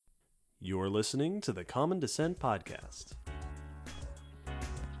You're listening to the Common Descent Podcast.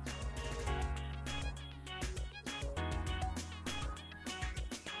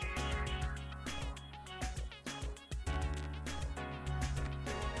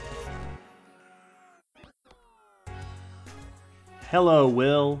 Hello,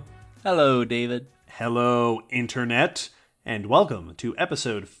 Will. Hello, David. Hello, Internet. And welcome to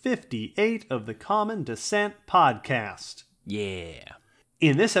episode 58 of the Common Descent Podcast. Yeah.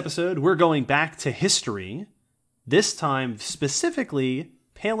 In this episode, we're going back to history, this time specifically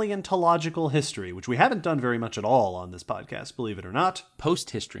paleontological history, which we haven't done very much at all on this podcast, believe it or not.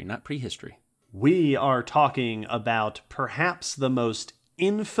 Post-history, not prehistory. We are talking about perhaps the most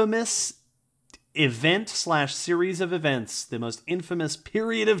infamous event/series of events, the most infamous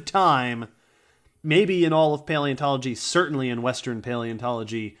period of time, maybe in all of paleontology, certainly in Western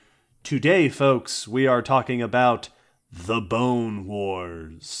paleontology. Today, folks, we are talking about the Bone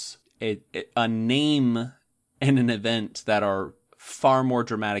Wars. A name and an event that are far more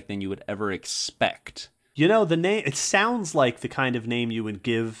dramatic than you would ever expect. You know, the name, it sounds like the kind of name you would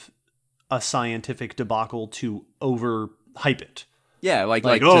give a scientific debacle to overhype it. Yeah,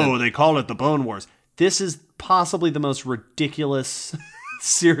 they call it the Bone Wars. This is possibly the most ridiculous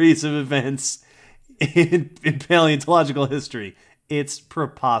series of events in paleontological history. It's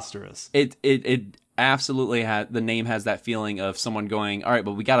preposterous. It absolutely the name has that feeling of someone going, all right,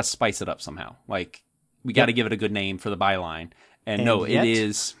 but we got to spice it up somehow. Like, we got to give it a good name for the byline. And no, yet, it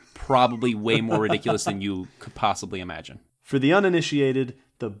is probably way more ridiculous than you could possibly imagine. For the uninitiated,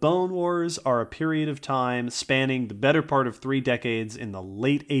 the Bone Wars are a period of time spanning the better part of 3 decades in the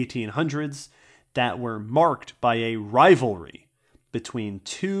late 1800s that were marked by a rivalry between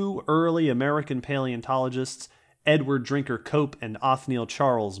 2 early American paleontologists, Edward Drinker Cope and Othniel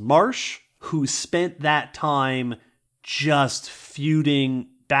Charles Marsh, who spent that time just feuding,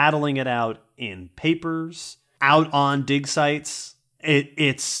 battling it out in papers, out on dig sites.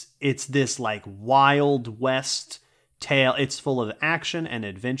 It's this like Wild West tale. It's full of action and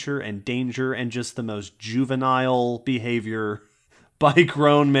adventure and danger and just the most juvenile behavior by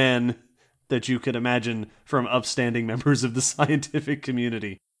grown men that you could imagine from upstanding members of the scientific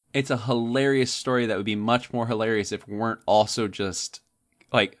community. It's a hilarious story that would be much more hilarious if it weren't also just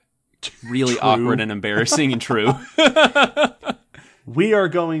like really awkward and embarrassing and true. We are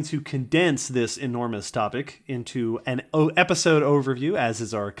going to condense this enormous topic into an episode overview, as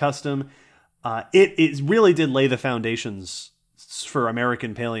is our custom. It really did lay the foundations for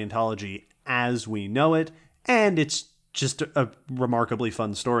American paleontology as we know it, and it's just a remarkably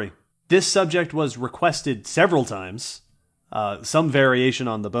fun story. This subject was requested several times, some variation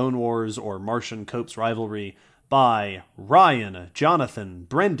on the Bone Wars or Marsh & Cope's rivalry, by Ryan, Jonathan,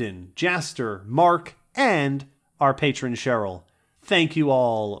 Brendan, Jaster, Mark, and our patron Cheryl. Thank you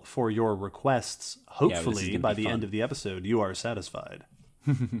all for your requests. Hopefully, by the end of the episode, you are satisfied.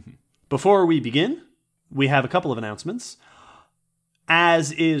 Before we begin, we have a couple of announcements.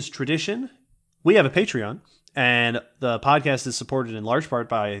 As is tradition, we have a Patreon, and the podcast is supported in large part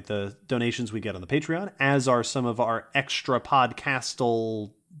by the donations we get on the Patreon, as are some of our extra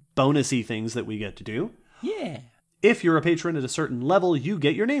podcastal bonusy things that we get to do. Yeah. If you're a patron at a certain level, you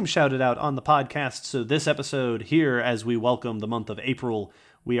get your name shouted out on the podcast. So this episode here, as we welcome the month of April,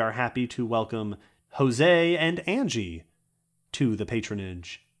 we are happy to welcome Jose and Angie to the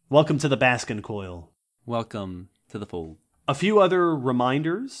patronage. Welcome to the Baskin Coil. Welcome to the fold. A few other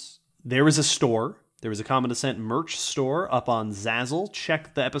reminders. There is a store. There is a Common Descent merch store up on Zazzle.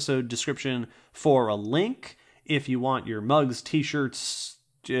 Check the episode description for a link if you want your mugs, t-shirts.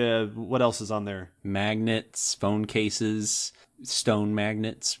 What else is on there? Magnets, phone cases, stone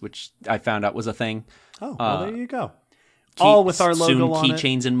magnets, which I found out was a thing. Oh, well, there you go. All with our logo on it.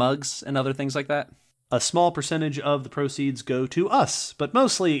 Keychains and mugs and other things like that. A small percentage of the proceeds go to us, but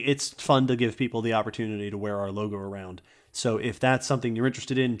mostly it's fun to give people the opportunity to wear our logo around. So if that's something you're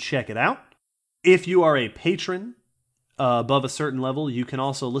interested in, check it out. If you are a patron above a certain level, you can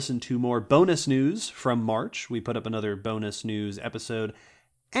also listen to more bonus news from March. We put up another bonus news episode.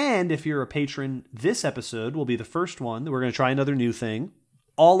 And if you're a patron, this episode will be the first one. We're going to try another new thing.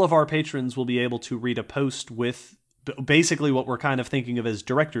 All of our patrons will be able to read a post with basically what we're kind of thinking of as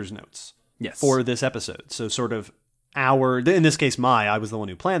director's notes. Yes. For this episode. So sort of in this case, I was the one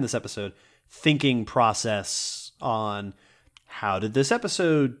who planned this episode, thinking process on how did this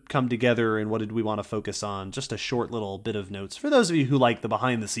episode come together and what did we want to focus on? Just a short little bit of notes for those of you who like the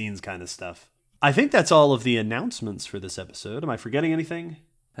behind the scenes kind of stuff. I think that's all of the announcements for this episode. Am I forgetting anything?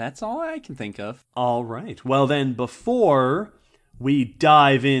 That's all I can think of. All right. Well, then, before we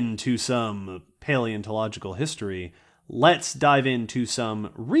dive into some paleontological history, Let's dive into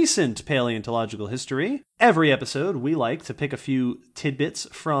some recent paleontological history. Every episode, we like to pick a few tidbits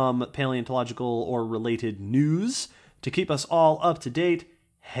from paleontological or related news to keep us all up to date.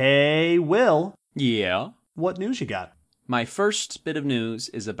 Hey, Will. Yeah. What news you got? My first bit of news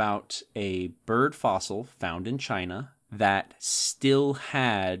is about a bird fossil found in China that still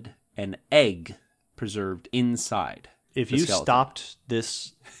had an egg preserved inside. If you stopped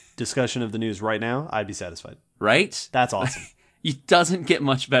this discussion of the news right now, I'd be satisfied. Right? That's awesome. It doesn't get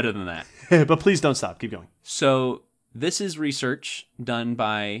much better than that. But please don't stop. Keep going. So this is research done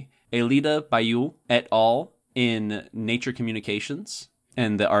by Elida Bayou et al. In Nature Communications.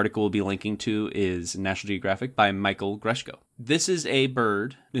 And the article we'll be linking to is National Geographic by Michael Greshko. This is a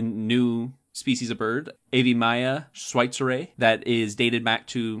bird, a new species of bird, Avimaya schweitzeri, that is dated back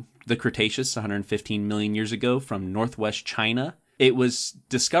to the Cretaceous 115 million years ago from northwest China. It was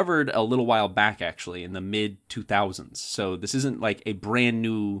discovered a little while back, actually, in the mid-2000s. So this isn't like a brand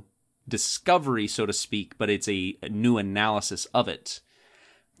new discovery, so to speak, but it's a new analysis of it.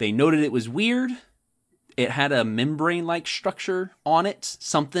 They noted it was weird. It had a membrane-like structure on it,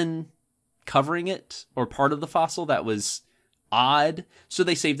 something covering it, or part of the fossil that was odd. So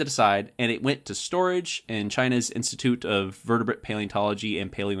they saved it aside, and it went to storage in China's Institute of Vertebrate Paleontology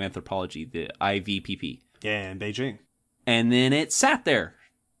and Paleoanthropology, the IVPP. Yeah, in Beijing. And then it sat there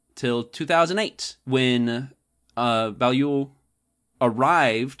till 2008, when Bayou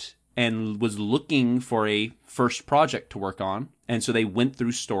arrived and was looking for a first project to work on. And so they went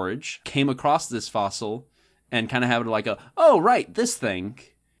through storage, came across this fossil, and kind of had like oh, right, this thing.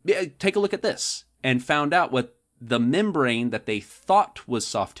 Yeah, take a look at this. And found out what the membrane that they thought was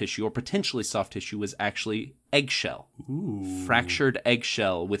soft tissue, or potentially soft tissue, was actually eggshell. Ooh. Fractured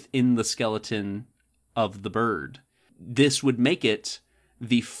eggshell within the skeleton of the bird. This would make it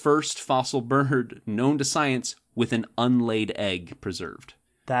the first fossil bird known to science with an unlaid egg preserved.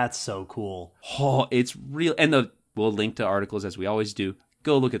 That's so cool. Oh, it's real. And we'll link to articles as we always do.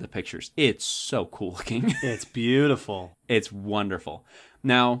 Go look at the pictures. It's so cool looking. It's beautiful. It's wonderful.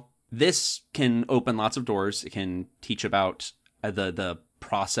 Now, this can open lots of doors. It can teach about the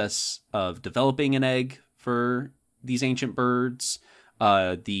process of developing an egg for these ancient birds,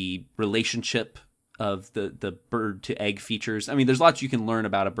 the relationship of the bird to egg features. I mean, there's lots you can learn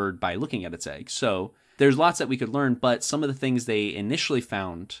about a bird by looking at its egg. So there's lots that we could learn, but some of the things they initially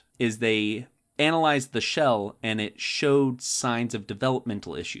found is they analyzed the shell and it showed signs of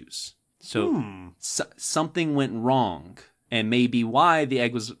developmental issues. So something went wrong, and maybe why the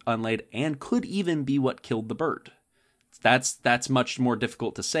egg was unlaid, and could even be what killed the bird. That's much more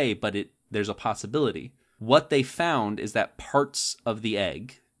difficult to say, but there's a possibility. What they found is that parts of the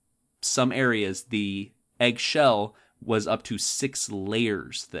egg, some areas, the egg shell was up to 6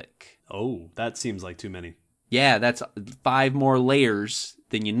 layers thick. Oh, that seems like too many. Yeah, that's 5 more layers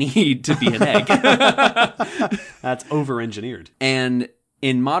than you need to be an egg. That's over-engineered. And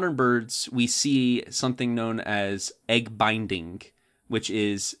in modern birds, we see something known as egg binding, which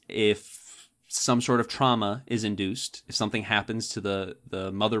is if some sort of trauma is induced, if something happens to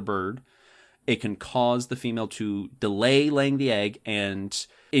the mother bird, it can cause the female to delay laying the egg and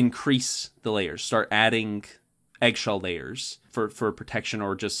increase the layers, start adding eggshell layers for protection,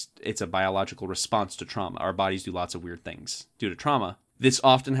 or just it's a biological response to trauma. Our bodies do lots of weird things due to trauma. This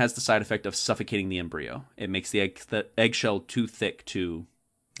often has the side effect of suffocating the embryo. It makes the eggshell too thick to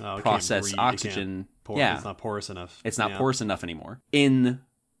process oxygen. It's not porous enough. It's not porous enough anymore. In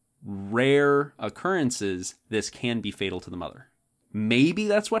rare occurrences, this can be fatal to the mother. Maybe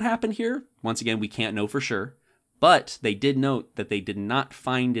that's what happened here. Once again, we can't know for sure. But they did note that they did not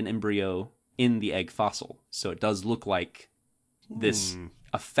find an embryo in the egg fossil. So it does look like this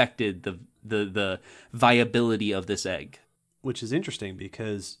affected the viability of this egg. Which is interesting,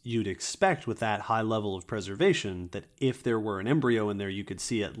 because you'd expect with that high level of preservation that if there were an embryo in there, you could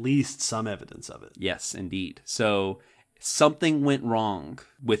see at least some evidence of it. Yes, indeed. So something went wrong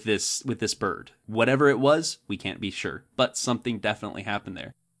with this bird. Whatever it was, we can't be sure. But something definitely happened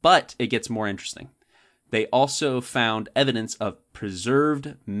there. But it gets more interesting. They also found evidence of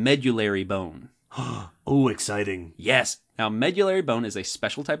preserved medullary bone. Oh, exciting. Yes. Now, medullary bone is a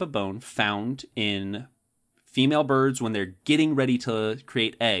special type of bone found in female birds when they're getting ready to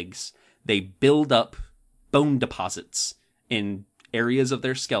create eggs. They build up bone deposits in areas of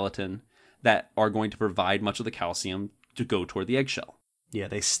their skeleton that are going to provide much of the calcium to go toward the eggshell. Yeah,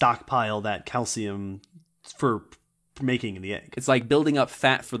 they stockpile that calcium for making the egg. It's like building up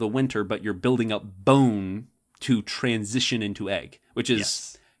fat for the winter, but you're building up bone to transition into egg, which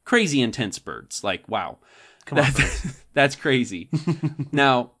is crazy intense birds. Like, wow. Come on. That's crazy.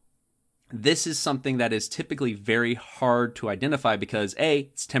 Now, This is something that is typically very hard to identify because A,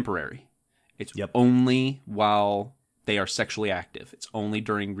 it's temporary. It's only while they are sexually active. It's only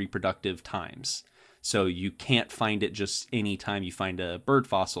during reproductive times. So you can't find it just any time you find a bird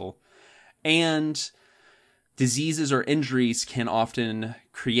fossil. And diseases or injuries can often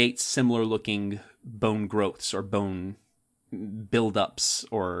create similar looking bone growths or bone buildups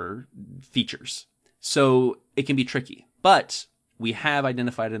or features. So it can be tricky. But we have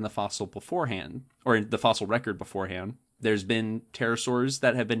identified in the fossil beforehand, or in the fossil record beforehand, there's been pterosaurs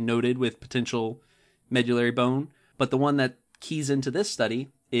that have been noted with potential medullary bone. But the one that keys into this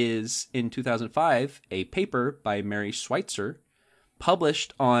study is in 2005, a paper by Mary Schweitzer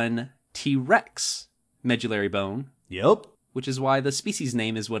published on T-Rex medullary bone. Yep. Which is why the species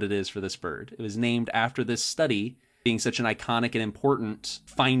name is what it is for this bird. It was named after this study being such an iconic and important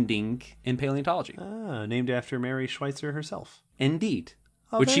finding in paleontology. Named after Mary Schweitzer herself. Indeed.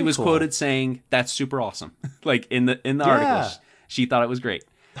 Oh, which she was cool. quoted saying, "That's super awesome." Like in the article, she thought it was great.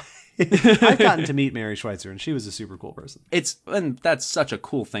 I've gotten to meet Mary Schweitzer, and she was a super cool person. And that's such a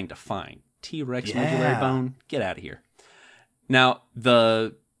cool thing to find. T-Rex medullary bone, get out of here. Now,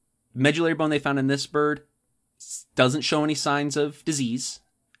 the medullary bone they found in this bird doesn't show any signs of disease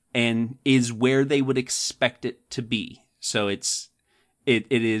and is where they would expect it to be. So it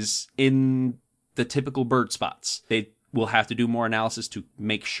is in the typical bird spots. They will have to do more analysis to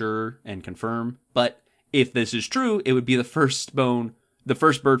make sure and confirm. But if this is true, it would be the first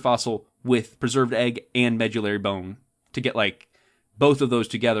bird fossil with preserved egg and medullary bone. To get like both of those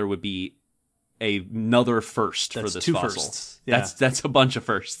together would be another first for this two fossil. Firsts. Yeah. That's a bunch of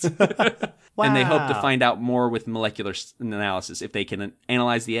firsts. Wow. And they hope to find out more with molecular analysis. If they can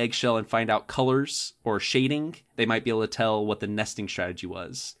analyze the eggshell and find out colors or shading, they might be able to tell what the nesting strategy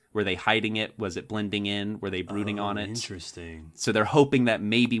was. Were they hiding it? Was it blending in? Were they brooding on it? Interesting. So they're hoping that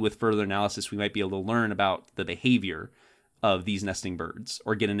maybe with further analysis, we might be able to learn about the behavior of these nesting birds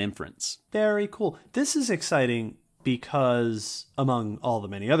or get an inference. Very cool. This is exciting because, among all the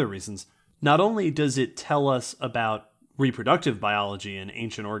many other reasons, not only does it tell us about reproductive biology in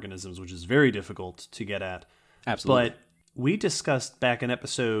ancient organisms, which is very difficult to get at. Absolutely. But we discussed back in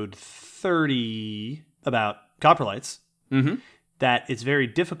episode 30 about coprolites that it's very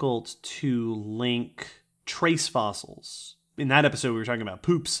difficult to link trace fossils. In that episode, we were talking about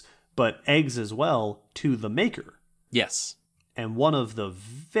poops, but eggs as well, to the maker. Yes. And one of the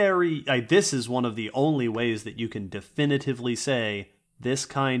this is one of the only ways that you can definitively say this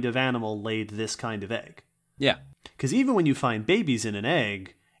kind of animal laid this kind of egg. Yeah. Because even when you find babies in an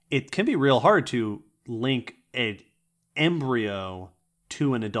egg, it can be real hard to link an embryo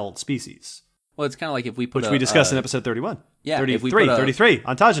to an adult species. Well, it's kind of like if we put Which we discussed in episode 31. Yeah. 33. 33.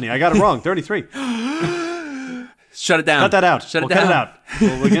 Ontogeny. I got it wrong. 33. Shut it down. Cut that out. Cut it out.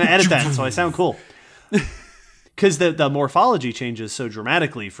 down. We're going to edit that so I sound cool. Because the morphology changes so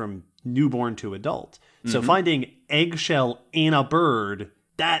dramatically from newborn to adult. So finding eggshell in a bird,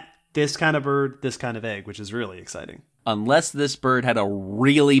 this kind of bird, this kind of egg, which is really exciting. Unless this bird had a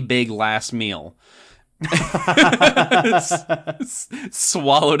really big last meal.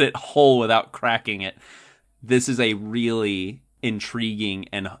 Swallowed it whole without cracking it. This is a really intriguing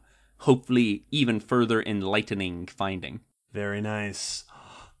and hopefully even further enlightening finding. Very nice.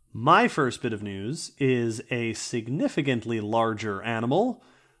 My first bit of news is a significantly larger animal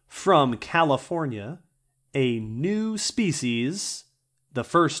from California, a new species, the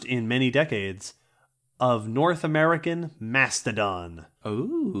first in many decades, of North American mastodon.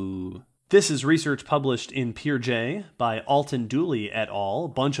 Ooh. This is research published in PeerJ by Alton Dooley et al., a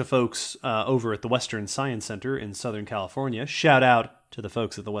bunch of folks over at the Western Science Center in Southern California. Shout out to the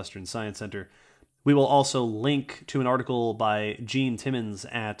folks at the Western Science Center. We will also link to an article by Gene Timmons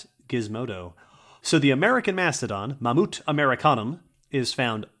at Gizmodo. So the American mastodon, Mammut americanum, is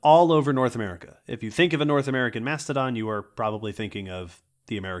found all over North America. If you think of a North American mastodon, you are probably thinking of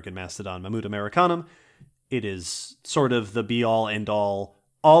the American mastodon, Mammut americanum. It is sort of the be-all, end-all,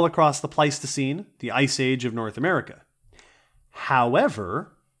 all across the Pleistocene, the Ice Age of North America.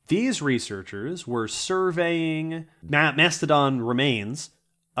 However, these researchers were surveying mastodon remains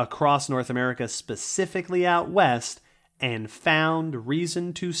across North America, specifically out west, and found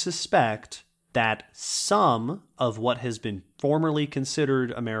reason to suspect that some of what has been formerly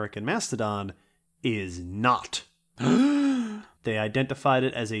considered American mastodon is not. They identified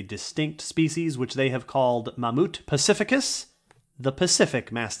it as a distinct species, which they have called Mammut pacificus, the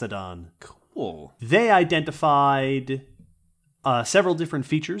Pacific mastodon. Cool. They identified several different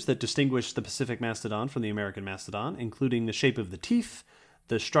features that distinguish the Pacific mastodon from the American mastodon, including the shape of the teeth,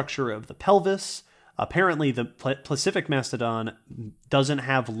 the structure of the pelvis, Apparently, the Pacific mastodon doesn't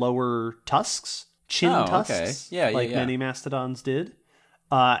have lower tusks, chin tusks, many mastodons did,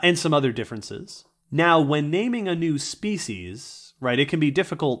 and some other differences. Now, when naming a new species, right, it can be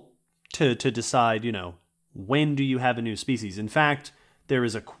difficult to decide, when do you have a new species? In fact, there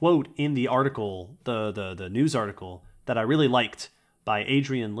is a quote in the article, the news article, that I really liked by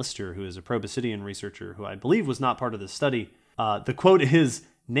Adrian Lister, who is a Proboscidean researcher who I believe was not part of this study. The quote is,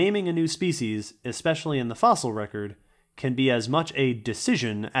 "Naming a new species, especially in the fossil record, can be as much a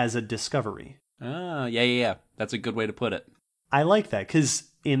decision as a discovery." Yeah. That's a good way to put it. I like that,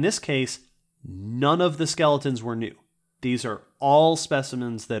 because in this case, none of the skeletons were new. These are all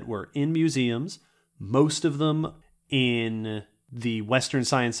specimens that were in museums, most of them in the Western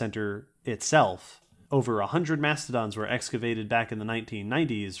Science Center itself. Over 100 mastodons were excavated back in the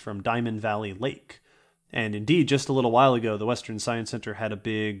 1990s from Diamond Valley Lake. And indeed, just a little while ago, the Western Science Center had a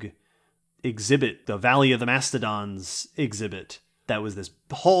big exhibit, the Valley of the Mastodons exhibit. That was this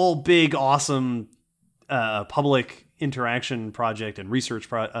whole big, awesome public interaction project and research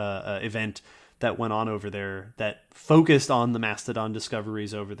event that went on over there that focused on the mastodon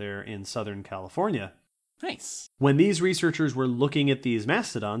discoveries over there in Southern California. Nice. When these researchers were looking at these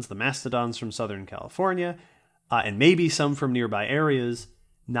mastodons, the mastodons from Southern California, and maybe some from nearby areas,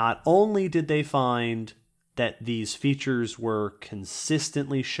 not only did they find that these features were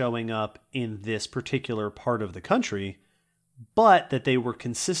consistently showing up in this particular part of the country, but that they were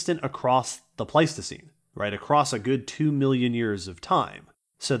consistent across the Pleistocene, right? Across a good 2 million years of time.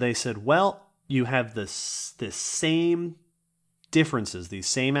 So they said, well, you have this same differences, these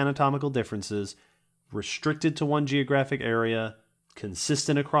same anatomical differences, restricted to one geographic area,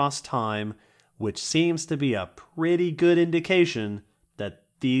 consistent across time, which seems to be a pretty good indication that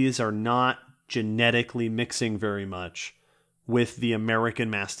these are not genetically mixing very much with the American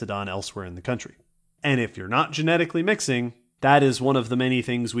mastodon elsewhere in the country. And if you're not genetically mixing, that is one of the many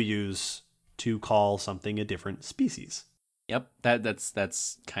things we use to call something a different species. Yep,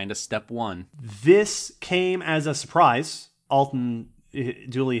 that's kind of step one. This came as a surprise. Alton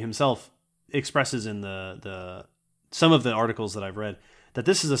Dooley himself expresses in the some of the articles that I've read that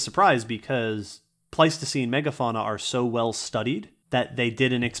this is a surprise because Pleistocene megafauna are so well studied that they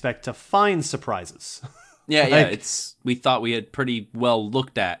didn't expect to find surprises. Yeah, we thought we had pretty well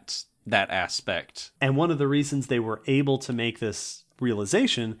looked at that aspect. And one of the reasons they were able to make this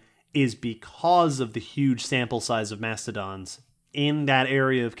realization is because of the huge sample size of mastodons in that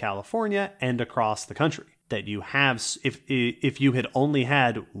area of California and across the country. That you have, if you had only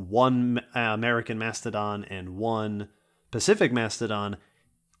had one American mastodon and one Pacific mastodon,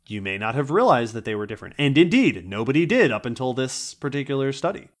 you may not have realized that they were different. And indeed, nobody did up until this particular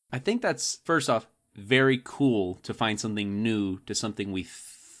study. I think that's, first off, very cool to find something new to something we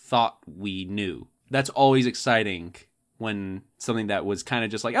thought we knew. That's always exciting when something that was kind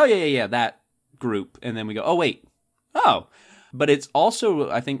of just like, oh, yeah, that group. And then we go, oh, wait. Oh. But it's also,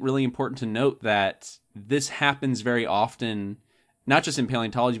 I think, really important to note that this happens very often, not just in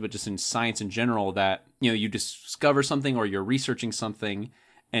paleontology, but just in science in general, that, you discover something or you're researching something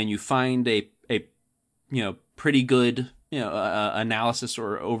and you find a pretty good, analysis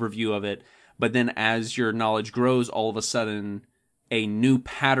or overview of it. But then as your knowledge grows, all of a sudden a new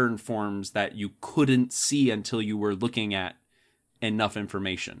pattern forms that you couldn't see until you were looking at enough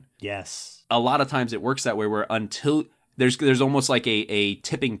information. Yes. A lot of times it works that way, where until there's almost like a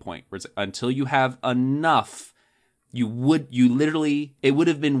tipping point where it's until you have enough, it would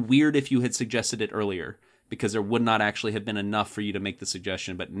have been weird if you had suggested it earlier, because there would not actually have been enough for you to make the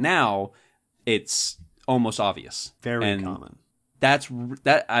suggestion. But now it's almost obvious. Very common.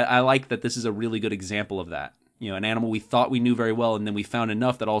 I like that this is a really good example of that. An animal we thought we knew very well, and then we found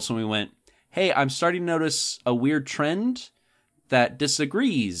enough that also we went, hey, I'm starting to notice a weird trend that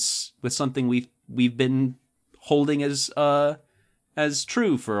disagrees with something we've been holding as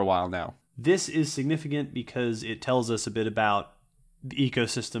true for a while now. This is significant because it tells us a bit about the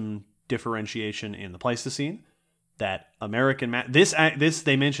ecosystem differentiation in the Pleistocene. That this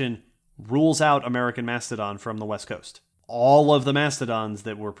they mention rules out American mastodon from the West Coast. All of the mastodons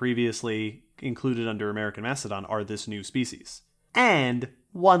that were previously included under American mastodon are this new species. And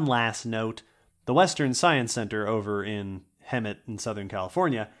one last note, the Western Science Center over in Hemet in Southern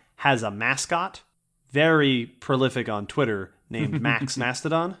California has a mascot, very prolific on Twitter, named Max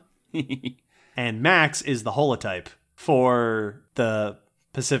Mastodon. And Max is the holotype for the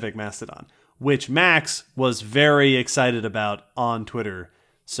Pacific mastodon, which Max was very excited about on Twitter.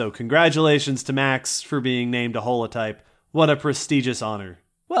 So congratulations to Max for being named a holotype. What a prestigious honor.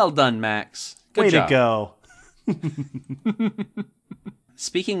 Well done, Max. Good Way job. to go.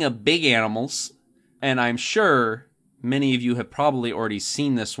 Speaking of big animals, And I'm sure many of you have probably already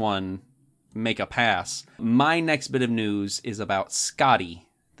seen this one make a pass. My next bit of news is about Scotty,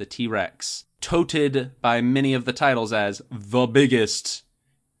 the T-Rex, toted by many of the titles as the biggest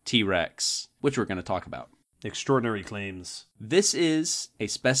T-Rex, which we're going to talk about. Extraordinary claims. This is a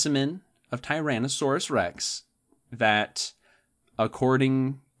specimen of Tyrannosaurus Rex that,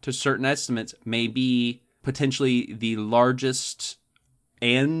 according to certain estimates, may be potentially the largest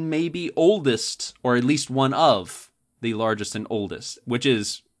and maybe oldest, or at least one of the largest and oldest, which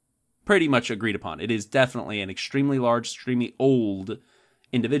is pretty much agreed upon. It is definitely an extremely large, extremely old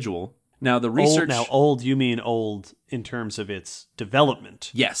individual. Now, the research... Old, you mean old in terms of its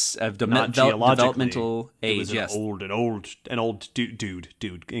development. Yes, of Not geologically. developmental age, It was yes. an old dude,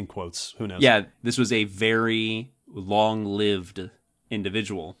 in quotes. Who knows? Yeah, this was a very long-lived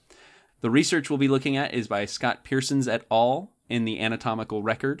individual. The research we'll be looking at is by Scott Pearsons et al. In the Anatomical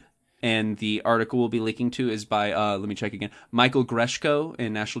Record. And the article we'll be linking to is by, let me check again, Michael Greshko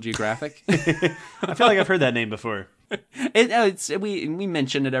in National Geographic. I feel like I've heard that name before. We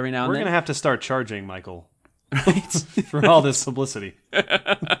mention it every now and We're then. going to have to start charging Michael Right? for all this publicity.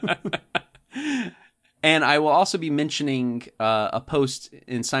 And I will also be mentioning a post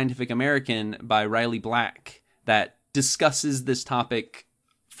in Scientific American by Riley Black that discusses this topic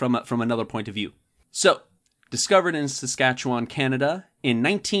from another point of view. So, discovered in Saskatchewan, Canada in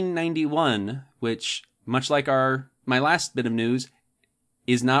 1991, which, much like my last bit of news,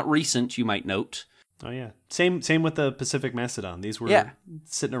 is not recent, you might note. Oh, yeah. Same with the Pacific Mastodon. These were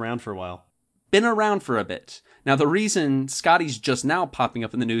sitting around for a while. Been around for a bit. Now, the reason Scotty's just now popping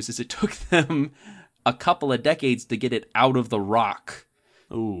up in the news is it took them a couple of decades to get it out of the rock.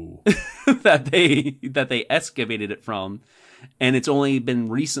 Ooh. that they excavated it from. And it's only been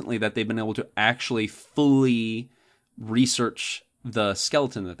recently that they've been able to actually fully research the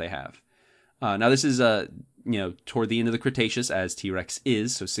skeleton that they have. Now, this is toward the end of the Cretaceous, as T-Rex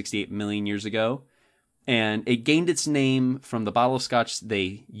is, so 68 million years ago. And it gained its name from the bottle of scotch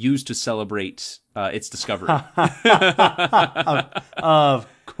they used to celebrate its discovery. Of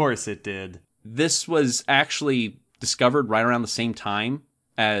course it did. This was actually discovered right around the same time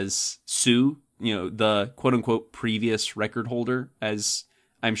as Sue, the quote-unquote previous record holder, as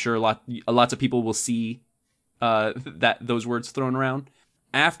I'm sure lots of people will see those words thrown around.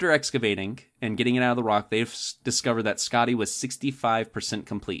 After excavating and getting it out of the rock, they've discovered that Scotty was 65%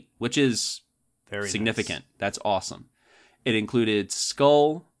 complete, which is very significant. Nice. That's awesome. It included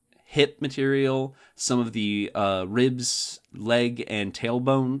skull, hip material, some of the ribs, leg, and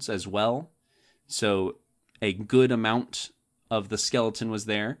tailbones as well. So a good amount of the skeleton was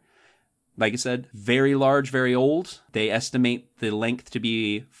there. Like I said, very large, very old. They estimate the length to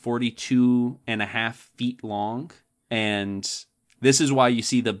be 42.5 feet long. And this is why you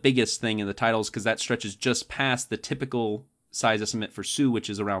see the biggest thing in the titles, because that stretches just past the typical size estimate for Sue, which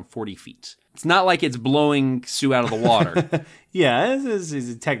is around 40 feet. It's not like it's blowing Sue out of the water. Yeah, this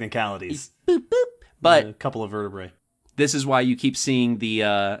is technicalities. Boop, boop. But a couple of vertebrae. This is why you keep seeing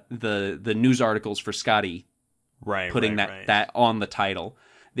the news articles for Scotty putting that on the title.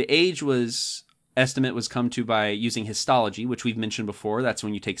 The age estimate was come to by using histology, which we've mentioned before. That's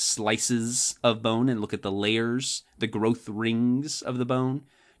when you take slices of bone and look at the layers, the growth rings of the bone,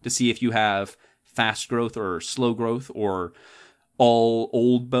 to see if you have fast growth or slow growth or all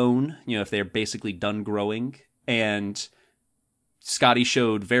old bone, if they're basically done growing. And Scotty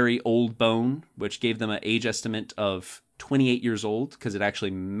showed very old bone, which gave them an age estimate of 28 years old, because it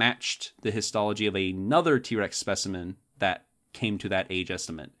actually matched the histology of another T-Rex specimen that came to that age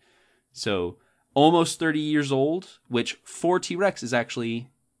estimate. So almost 30 years old, which for T-Rex is actually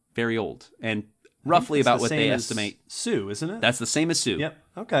very old, and roughly about what they estimate. Sue, isn't it? That's the same as Sue. Yep.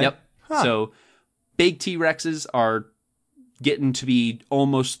 Okay. Yep. Huh. So big T-Rexes are getting to be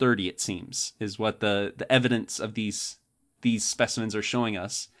almost 30, it seems, is what the evidence of these specimens are showing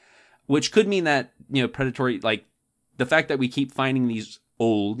us, which could mean that, predatory, like the fact that we keep finding these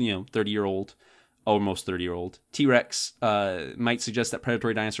old, 30-year-old, almost 30-year-old T-Rex might suggest that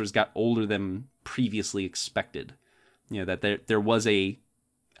predatory dinosaurs got older than previously expected. That there was a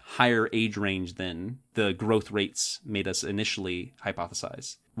higher age range than the growth rates made us initially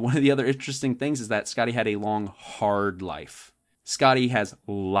hypothesize. One of the other interesting things is that Scotty had a long, hard life. Scotty has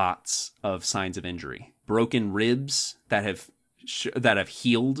lots of signs of injury. Broken ribs that have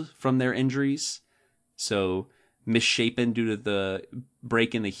healed from their injuries. So misshapen due to the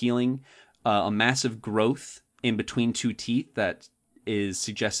break in the healing. A massive growth in between two teeth that is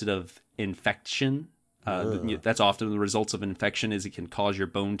suggestive of infection. That's often the results of infection, is it can cause your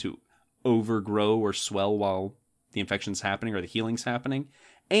bone to overgrow or swell while the infection's happening or the healing's happening.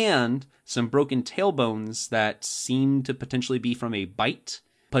 and some broken tailbones that seem to potentially be from a bite,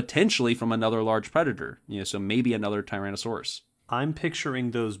 potentially from another large predator. So maybe another Tyrannosaurus. I'm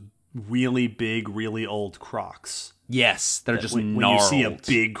picturing those really big, really old crocs. Yes, they're just when gnarled. you see a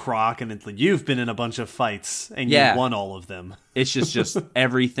big croc and it's like, you've been in a bunch of fights and you won all of them. It's just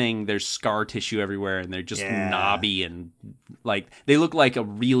everything. There's scar tissue everywhere, and they're just knobby and like they look like a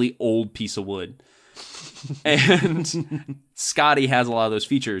really old piece of wood. And Scotty has a lot of those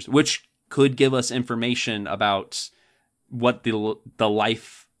features, which could give us information about what the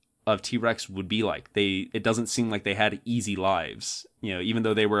life of T-Rex would be like. It doesn't seem like they had easy lives. Even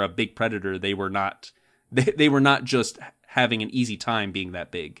though they were a big predator, they were not. They were not just having an easy time being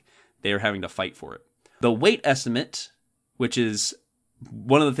that big. They were having to fight for it. The weight estimate, which is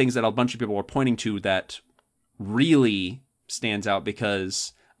one of the things that a bunch of people are pointing to that really stands out,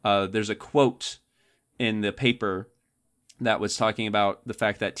 because there's a quote in the paper that was talking about the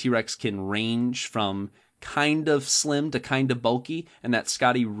fact that T-Rex can range from kind of slim to kind of bulky, and that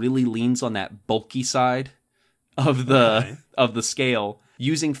Scotty really leans on that bulky side of the scale.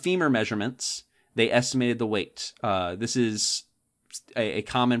 Using femur measurements, they estimated the weight. This is a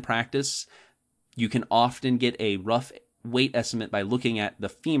common practice. You can often get a rough weight estimate by looking at the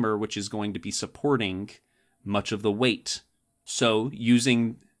femur, which is going to be supporting much of the weight. So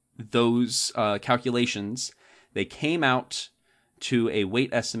using those calculations, they came out to a weight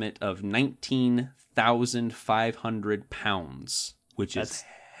estimate of 19,500 pounds, which is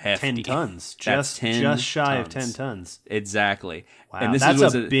hefty. 10 tons. Just shy of 10 tons. Exactly. Wow, and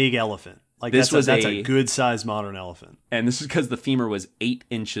that's a big elephant. Like that's a good-sized modern elephant. And this is because the femur was 8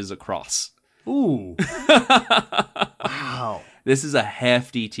 inches across. Ooh. Wow. This is a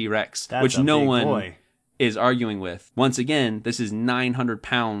hefty T-Rex, which no one is arguing with. Once again, this is 900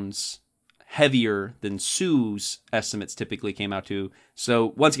 pounds heavier than Sue's estimates typically came out to.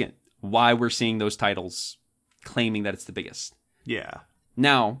 So once again, why we're seeing those titles claiming that it's the biggest. Yeah.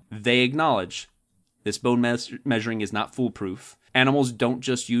 Now, they acknowledge this bone measuring is not foolproof. Animals don't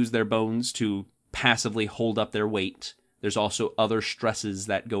just use their bones to passively hold up their weight. There's also other stresses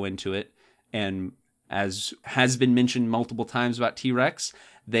that go into it. And as has been mentioned multiple times about T-Rex,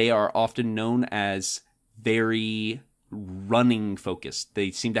 they are often known as very running focused.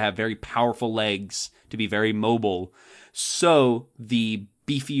 They seem to have very powerful legs, to be very mobile. So the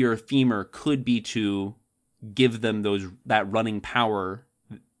beefier femur could be to give them that running power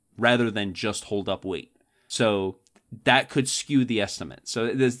rather than just hold up weight. So that could skew the estimate.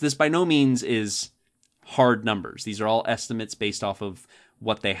 So this by no means is hard numbers. These are all estimates based off of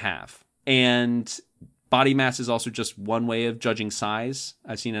what they have. And body mass is also just one way of judging size.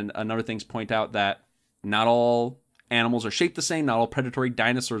 I've seen another things point out that not all animals are shaped the same. Not all predatory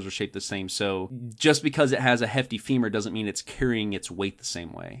dinosaurs are shaped the same. So just because it has a hefty femur doesn't mean it's carrying its weight the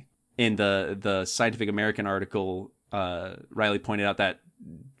same way. In the Scientific American article, Riley pointed out that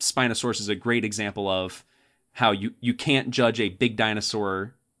Spinosaurus is a great example of how you can't judge a big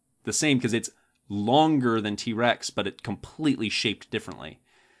dinosaur the same because it's longer than T-Rex, but it completely shaped differently.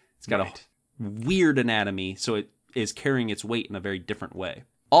 It's got a weird anatomy, so it is carrying its weight in a very different way.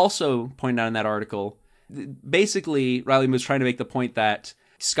 Also pointed out in that article, basically Riley was trying to make the point that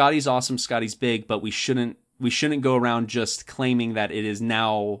Scotty's awesome, Scotty's big, but we shouldn't go around just claiming that it is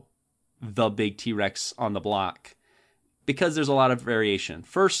now the big T-Rex on the block, because there's a lot of variation.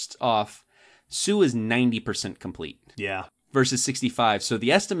 First off, Sue is 90% complete. Yeah. Versus 65. So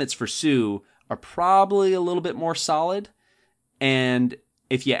the estimates for Sue are probably a little bit more solid. And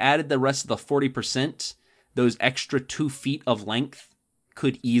if you added the rest of the 40%, those extra 2 feet of length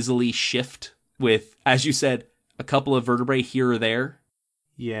could easily shift with, as you said, a couple of vertebrae here or there.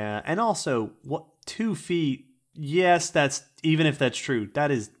 Yeah. And also, 2 feet, yes, that's, even if that's true,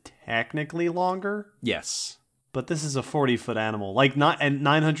 that is technically longer. Yes. But this is a 40-foot animal. Like, not, and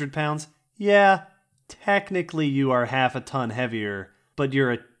 900 pounds? Yeah, technically you are half a ton heavier, but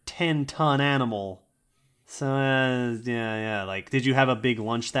you're a 10-ton animal. So, yeah. Like, did you have a big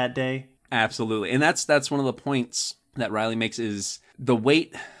lunch that day? Absolutely. And that's one of the points that Riley makes is the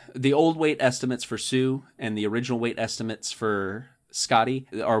weight, the old weight estimates for Sue and the original weight estimates for Scotty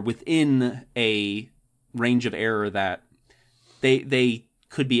are within a range of error that they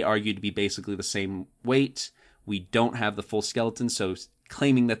could be argued to be basically the same weight. We don't have the full skeleton, so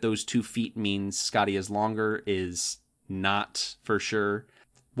claiming that those 2 feet means Scotty is longer is not for sure.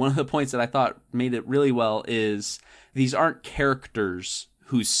 One of the points that I thought made it really well is these aren't characters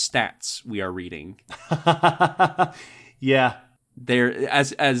whose stats we are reading. Yeah. They're,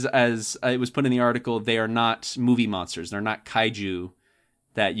 as it was put in the article, they are not movie monsters. They're not kaiju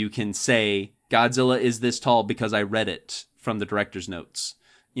that you can say, Godzilla is this tall because I read it from the director's notes.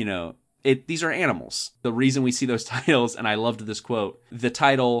 these are animals. The reason we see those titles, and I loved this quote, the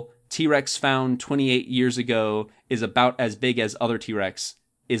title T-Rex found 28 years ago is about as big as other T-Rex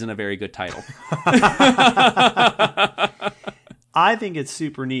isn't a very good title. I think it's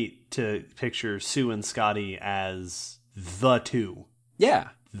super neat to picture Sue and Scotty as the two. Yeah.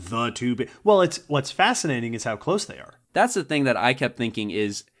 The two. Well, what's fascinating is how close they are. That's the thing that I kept thinking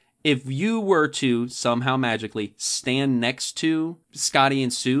is, if you were to somehow magically stand next to Scotty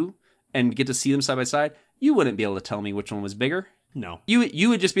and Sue and get to see them side by side, you wouldn't be able to tell me which one was bigger. No. You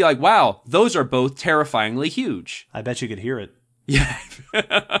would just be like, wow, those are both terrifyingly huge. I bet you could hear it. Yeah.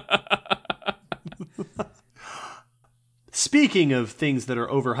 Speaking of things that are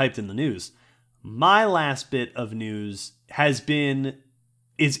overhyped in the news, my last bit of news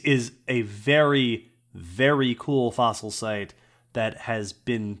is a very, very cool fossil site that has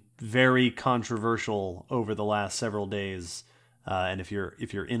been very controversial over the last several days. And if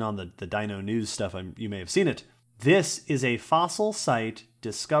you're in on the dino news stuff, you may have seen it. This is a fossil site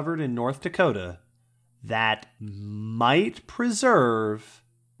discovered in North Dakota that might preserve,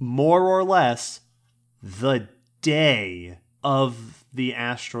 more or less, the day of the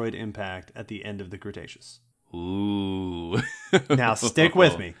asteroid impact at the end of the Cretaceous. Ooh. Now, stick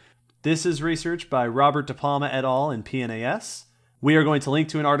with me. This is research by Robert De Palma et al. In PNAS. We are going to link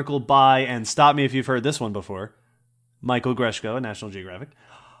to an article by, and stop me if you've heard this one before, Michael Greshko at National Geographic.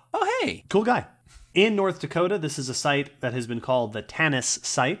 Oh, hey. Cool guy. In North Dakota, this is a site that has been called the Tanis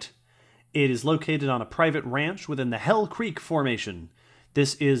Site. It is located on a private ranch within the Hell Creek Formation.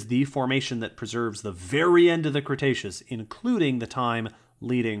 This is the formation that preserves the very end of the Cretaceous, including the time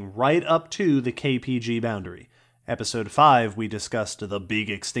leading right up to the KPG boundary. Episode 5, we discussed the big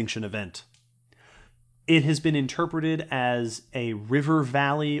extinction event. It has been interpreted as a river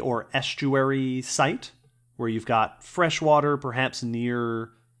valley or estuary site, where you've got fresh water, perhaps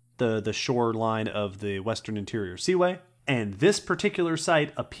near the shoreline of the Western Interior Seaway. And this particular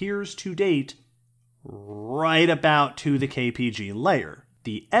site appears to date right about to the KPG layer.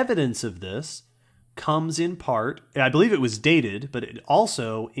 The evidence of this comes in part, I believe it was dated, but it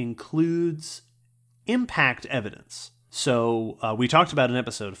also includes impact evidence. So we talked about in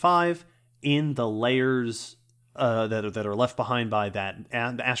episode 5, in the layers that are left behind by that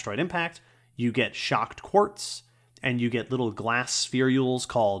asteroid impact, you get shocked quartz, and you get little glass spherules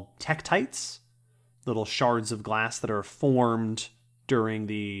called tektites, little shards of glass that are formed during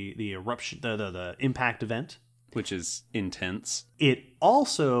the eruption, the impact event. Which is intense. It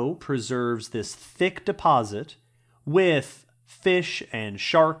also preserves this thick deposit with fish and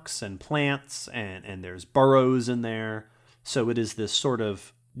sharks and plants, and there's burrows in there. So it is this sort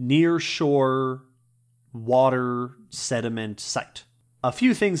of near shore water sediment site. A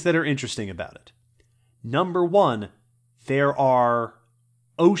few things that are interesting about it. Number one, there are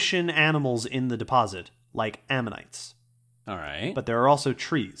ocean animals in the deposit, like ammonites. All right. But there are also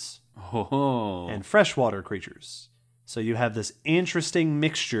trees. Oh. And freshwater creatures. So you have this interesting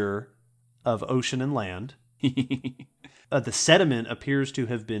mixture of ocean and land. The sediment appears to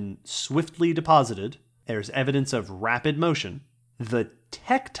have been swiftly deposited. There's evidence of rapid motion. The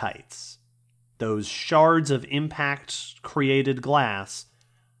tektites, those shards of impact-created glass,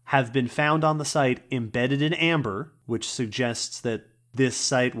 have been found on the site embedded in amber, which suggests that this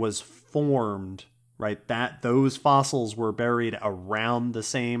site was formed, right? That those fossils were buried around the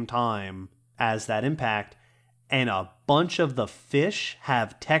same time as that impact, and a bunch of the fish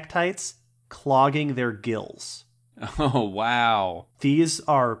have tektites clogging their gills. Oh, wow. These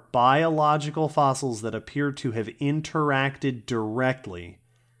are biological fossils that appear to have interacted directly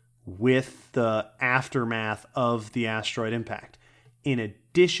with the aftermath of the asteroid impact. In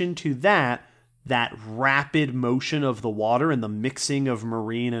addition to that rapid motion of the water and the mixing of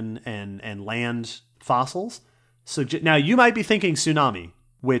marine and land fossils. So now you might be thinking tsunami,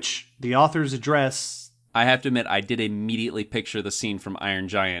 which the authors address. I have to admit, I did immediately picture the scene from Iron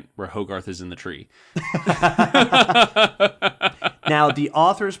Giant where Hogarth is in the tree. Now, the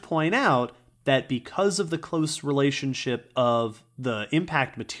authors point out that because of the close relationship of the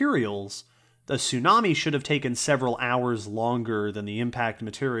impact materials, the tsunami should have taken several hours longer than the impact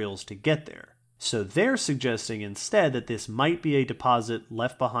materials to get there. So they're suggesting instead that this might be a deposit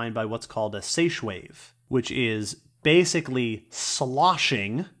left behind by what's called a seiche wave, which is basically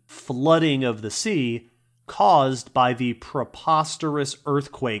sloshing, flooding of the sea caused by the preposterous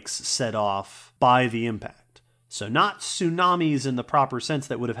earthquakes set off by the impact. So not tsunamis in the proper sense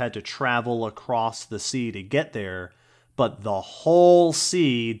that would have had to travel across the sea to get there, but the whole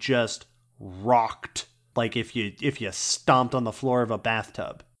sea just rocked, like if you stomped on the floor of a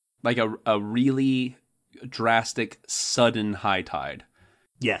bathtub. Like a really drastic, sudden high tide.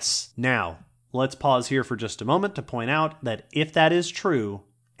 Yes. Now, let's pause here for just a moment to point out that if that is true,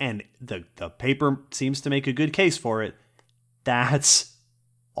 and the paper seems to make a good case for it, that's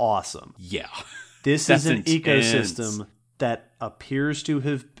awesome. Yeah. This is an ecosystem that appears to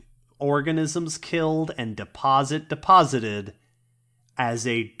have organisms killed and deposited as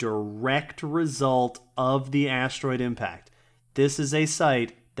a direct result of the asteroid impact. This is a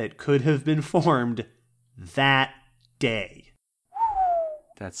site that could have been formed that day.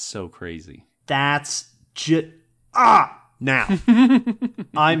 That's so crazy. That's just... Now,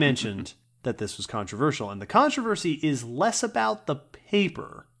 I mentioned that this was controversial, and the controversy is less about the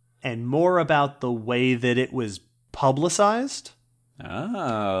paper and more about the way that it was publicized.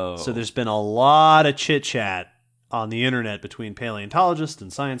 Oh. So there's been a lot of chit-chat on the internet between paleontologists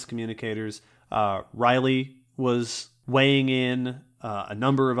and science communicators. Riley was weighing in. A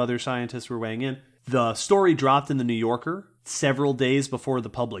number of other scientists were weighing in. The story dropped in the New Yorker several days before the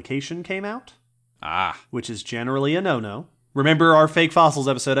publication came out. Which is generally a no-no. Remember our fake fossils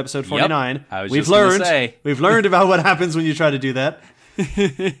episode 49. Yep. I was We've just gonna say. We've learned about what happens when you try to do that.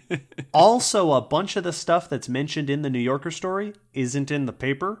 Also, a bunch of the stuff that's mentioned in the New Yorker story isn't in the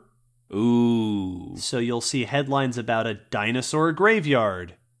paper. Ooh. So you'll see headlines about a dinosaur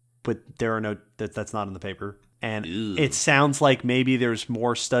graveyard, but there are no that's not in the paper. And It sounds like maybe there's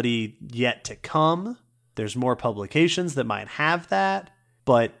more study yet to come. There's more publications that might have that.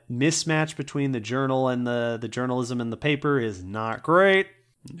 But mismatch between the journal and the journalism and the paper is not great.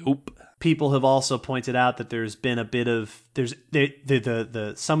 Nope. People have also pointed out that there's been a bit of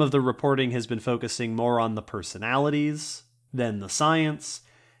some of the reporting has been focusing more on the personalities than the science,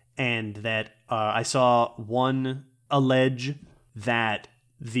 and that I saw one allege that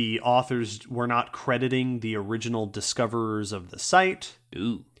the authors were not crediting the original discoverers of the site.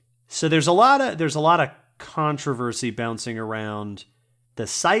 Ooh. So there's a lot of controversy bouncing around. The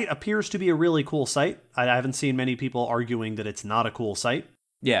site appears to be a really cool site. I haven't seen many people arguing that it's not a cool site.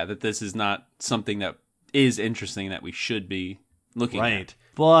 Yeah, that this is not something that is interesting that we should be looking at. Right.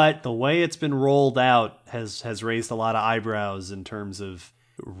 But the way it's been rolled out has raised a lot of eyebrows in terms of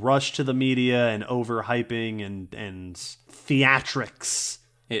rush to the media and overhyping and theatrics.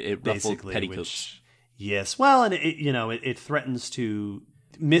 It ruffled petticoats. Yes. Well, and it threatens to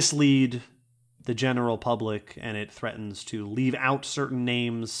mislead the general public, and it threatens to leave out certain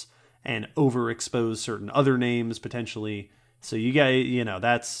names and overexpose certain other names potentially. So you guys,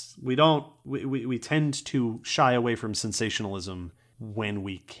 we tend to shy away from sensationalism when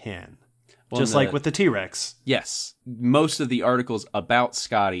we can. Well, just like with the T-Rex. Yes. Most of the articles about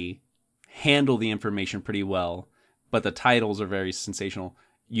Scotty handle the information pretty well, but the titles are very sensational.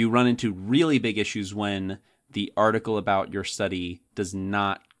 You run into really big issues when the article about your study does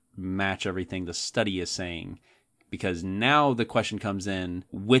not match everything the study is saying, because now the question comes in,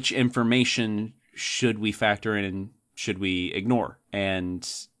 which information should we factor in and should we ignore? And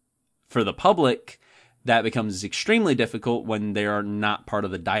for the public, that becomes extremely difficult when they are not part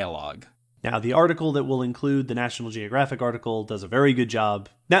of the dialogue. Now, the article that will include the National Geographic article does a very good job.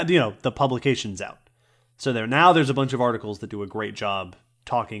 Now, the publication's out. So there's a bunch of articles that do a great job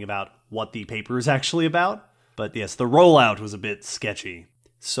talking about what the paper is actually about. But yes, the rollout was a bit sketchy.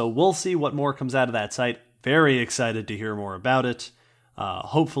 So we'll see what more comes out of that site. Very excited to hear more about it.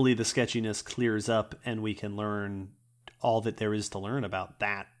 Hopefully the sketchiness clears up and we can learn all that there is to learn about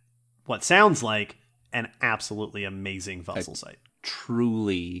that. What sounds like an absolutely amazing fossil site.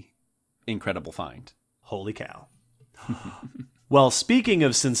 Truly incredible find. Holy cow. Well, speaking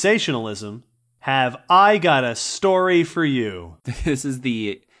of sensationalism, have I got a story for you? This is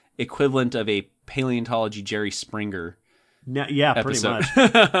the equivalent of a paleontology Jerry Springer episode.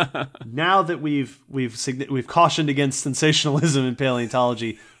 Pretty much. Now that we've cautioned against sensationalism in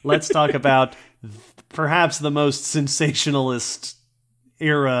paleontology, let's talk about perhaps the most sensationalist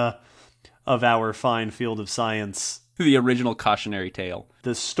era of our fine field of science. The original cautionary tale.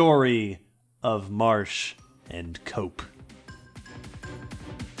 The story of Marsh and Cope.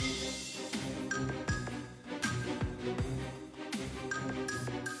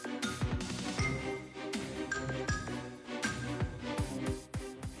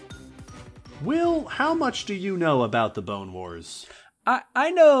 Will, how much do you know about the Bone Wars? I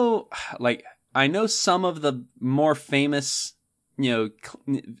know some of the more famous,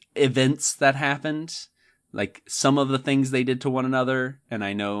 events that happened, like some of the things they did to one another, and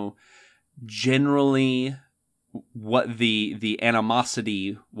I know generally what the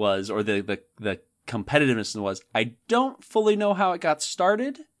animosity was, or the competitiveness was. I don't fully know how it got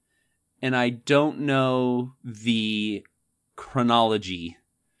started, and I don't know the chronology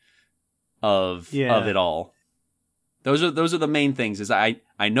of it all. Those are the main things. Is I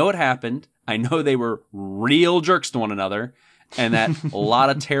know it happened. I know they were real jerks to one another, and that a lot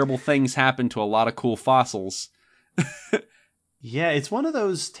of terrible things happened to a lot of cool fossils. Yeah, it's one of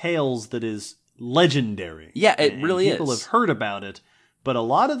those tales that is legendary. Yeah, it and really people is. have heard about it, but a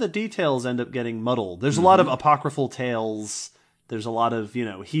lot of the details end up getting muddled. There's a lot of apocryphal tales. There's a lot of,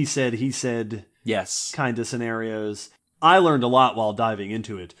 he said Yes. kind of scenarios. I learned a lot while diving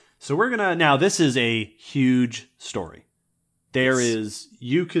into it. So now this is a huge story.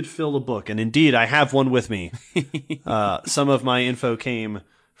 You could fill a book, and indeed I have one with me. Some of my info came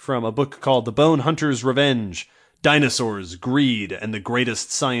from a book called The Bone Hunter's Revenge, Dinosaurs, Greed, and the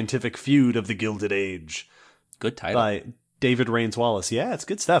Greatest Scientific Feud of the Gilded Age. Good title. By David Rains Wallace. Yeah, it's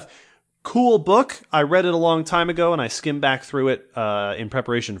good stuff. Cool book. I read it a long time ago, and I skimmed back through it in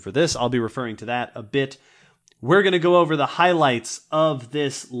preparation for this. I'll be referring to that a bit. We're going to go over the highlights of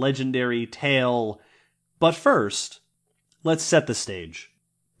this legendary tale. But first, let's set the stage.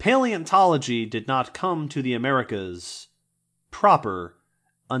 Paleontology did not come to the Americas proper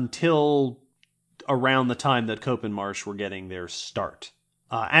until around the time that Cope and Marsh were getting their start.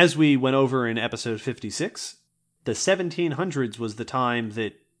 As we went over in episode 56, the 1700s was the time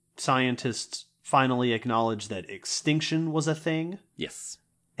that scientists finally acknowledged that extinction was a thing. Yes.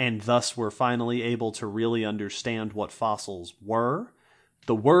 And thus were finally able to really understand what fossils were.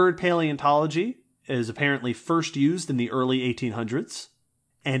 The word paleontology is apparently first used in the early 1800s.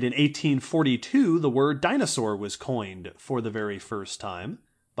 And in 1842, the word dinosaur was coined for the very first time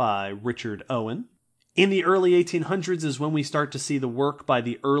by Richard Owen. In the early 1800s is when we start to see the work by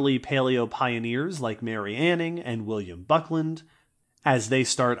the early paleo pioneers like Mary Anning and William Buckland, as they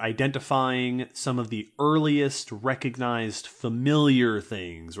start identifying some of the earliest recognized familiar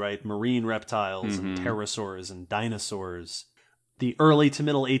things, right? Marine reptiles and pterosaurs and dinosaurs. The early to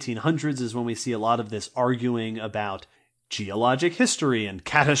middle 1800s is when we see a lot of this arguing about geologic history and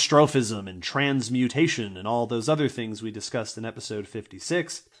catastrophism and transmutation and all those other things we discussed in episode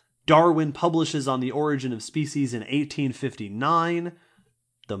 56. Darwin publishes On the Origin of Species in 1859.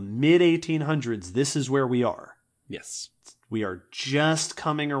 The mid-1800s, this is where we are. Yes. We are just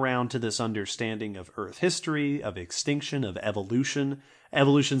coming around to this understanding of Earth history, of extinction, of evolution.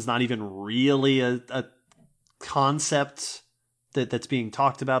 Evolution's not even really a concept that's being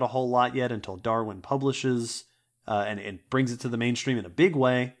talked about a whole lot yet until Darwin publishes and brings it to the mainstream in a big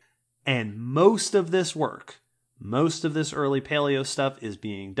way. And most of this work, most of this early paleo stuff is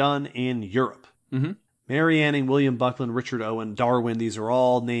being done in Europe. Mm-hmm. Mary Anning, William Buckland, Richard Owen, Darwin, these are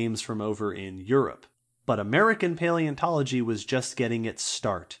all names from over in Europe. But American paleontology was just getting its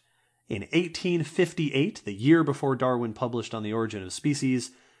start. In 1858, the year before Darwin published On the Origin of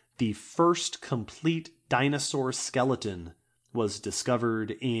Species, the first complete dinosaur skeleton was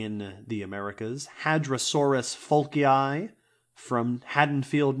discovered in the Americas, Hadrosaurus folkii from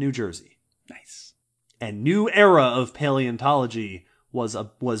Haddonfield, New Jersey. Nice. A new era of paleontology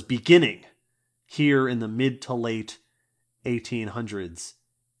was beginning here in the mid to late 1800s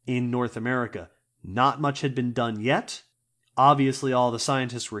in North America. Not much had been done yet. Obviously, all the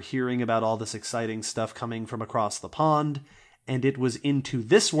scientists were hearing about all this exciting stuff coming from across the pond, and it was into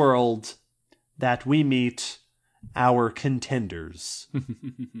this world that we meet our contenders.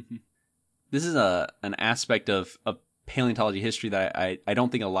 This is an aspect of paleontology history that I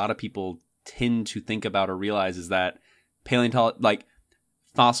don't think a lot of people tend to think about or realize, is that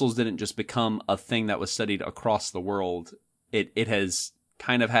fossils didn't just become a thing that was studied across the world. It has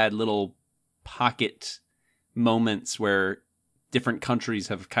kind of had little pocket moments where different countries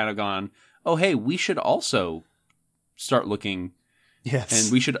have kind of gone, oh, hey, we should also start looking. Yes.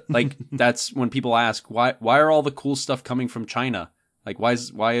 And we should, that's when people ask, why are all the cool stuff coming from China? Like,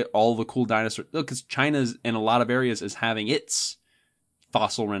 why all the cool dinosaurs? Look, because China's in a lot of areas is having its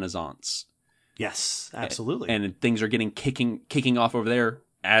fossil renaissance. Yes, absolutely. And things are kicking off over there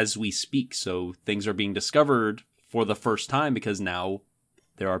as we speak. So things are being discovered for the first time because now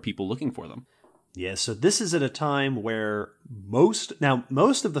there are people looking for them. Yeah, so this is at a time where most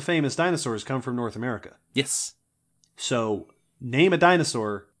of the famous dinosaurs come from North America. Yes. So name a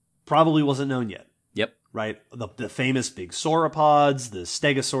dinosaur probably wasn't known yet. Yep. Right? The famous big sauropods, the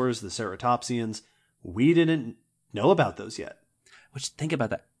stegosaurs, the ceratopsians, we didn't know about those yet. Which, think about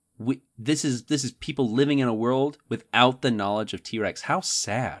that. This is people living in a world without the knowledge of T-Rex. How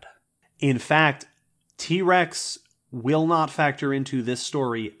sad. In fact, T-Rex will not factor into this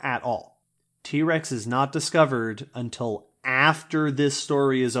story at all. T-Rex is not discovered until after this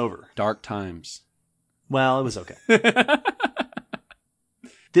story is over. Dark times. Well, it was okay.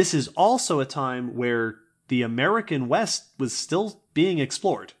 This is also a time where the American West was still being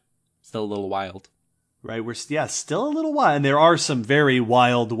explored. Still a little wild. Right? We're still a little wild. And there are some very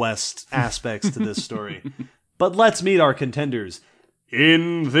Wild West aspects to this story. But let's meet our contenders.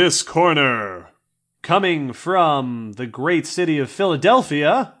 In this corner, coming from the great city of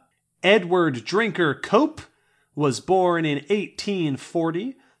Philadelphia, Edward Drinker Cope was born in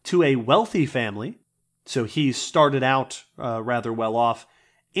 1840 to a wealthy family. So he started out rather well off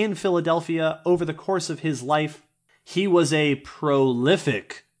in Philadelphia. Over the course of his life, he was a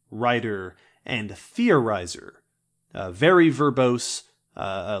prolific writer and theorizer, very verbose,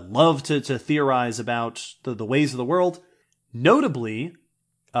 loved to theorize about the ways of the world. Notably,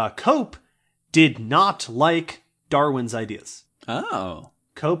 Cope did not like Darwin's ideas. Oh.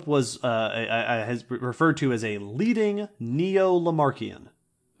 Cope was referred to as a leading neo-Lamarckian.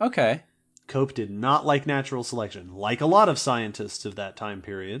 Okay. Cope did not like natural selection, like a lot of scientists of that time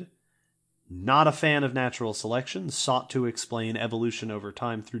period. Not a fan of natural selection, sought to explain evolution over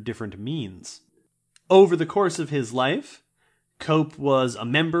time through different means. Over the course of his life, Cope was a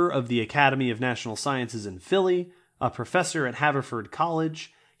member of the Academy of National Sciences in Philly, a professor at Haverford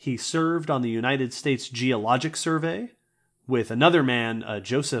College. He served on the United States Geologic Survey with another man,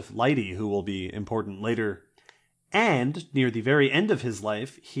 Joseph Leidy, who will be important later. And near the very end of his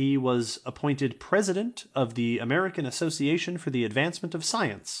life, he was appointed president of the American Association for the Advancement of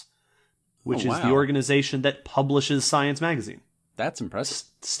Science, which is the organization that publishes Science magazine. That's impressive.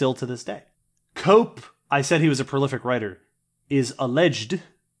 Still to this day. Cope, I said he was a prolific writer, is alleged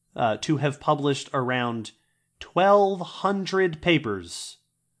to have published around 1,200 papers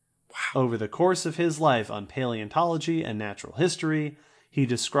over the course of his life on paleontology and natural history. He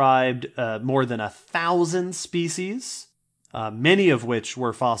described more than 1,000 species, many of which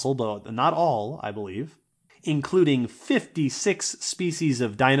were fossil, though not all, I believe, including 56 species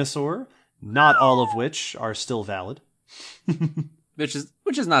of dinosaur, not all of which are still valid. Which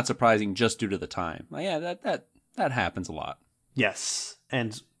is not surprising just due to the time. Yeah, that happens a lot. Yes,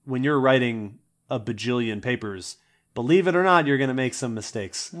 and when you're writing a bajillion papers, believe it or not, you're going to make some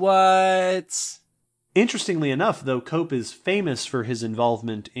mistakes. What? Interestingly enough, though, Cope is famous for his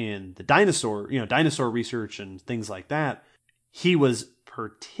involvement in the dinosaur research and things like that. He was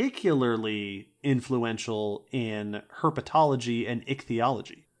particularly influential in herpetology and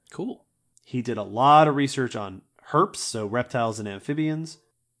ichthyology. Cool. He did a lot of research on herps, so reptiles and amphibians,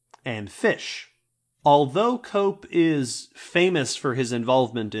 and fish. Although Cope is famous for his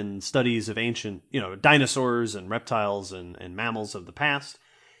involvement in studies of ancient, dinosaurs and reptiles and mammals of the past,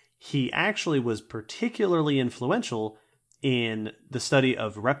 he actually was particularly influential in the study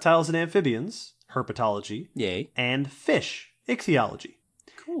of reptiles and amphibians, herpetology, Yay. and fish, ichthyology.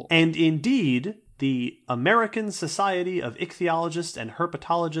 Cool. And indeed, the American Society of Ichthyologists and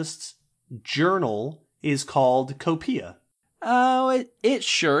Herpetologists journal is called Copeia. Oh, it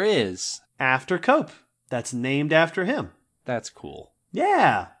sure is. After Cope. That's named after him. That's cool.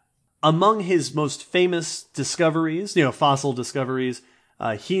 Yeah. Among his most famous discoveries, fossil discoveries,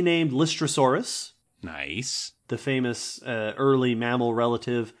 he named Lystrosaurus. Nice. The famous early mammal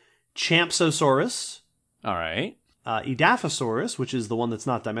relative, Champsosaurus. All right. Edaphosaurus, which is the one that's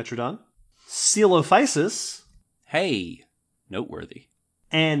not Dimetrodon. Coelophysis. Hey, noteworthy.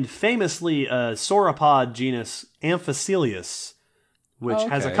 And famously, sauropod genus Amphicelius, which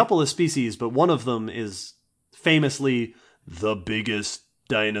has a couple of species, but one of them is famously the biggest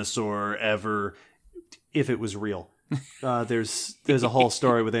dinosaur ever, if it was real. There's a whole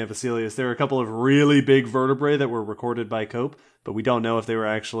story with Amphicelius. There are a couple of really big vertebrae that were recorded by Cope, but we don't know if they were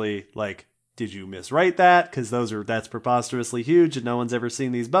actually, did you miswrite that? Because that's preposterously huge and no one's ever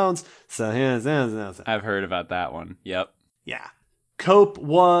seen these bones. So I've heard about that one. Yep. Yeah. Cope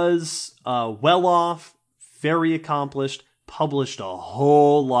was well off, very accomplished, published a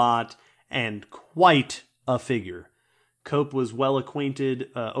whole lot, and quite a figure. Cope was well acquainted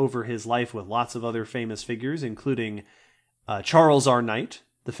over his life with lots of other famous figures, including Charles R. Knight,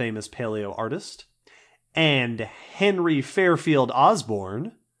 the famous paleo artist, and Henry Fairfield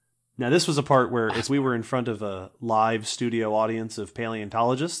Osborn. Now, this was a part where if we were in front of a live studio audience of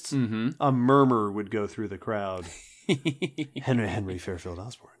paleontologists, a murmur would go through the crowd. Henry Fairfield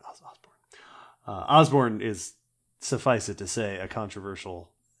Osborn. Osborn is, suffice it to say, a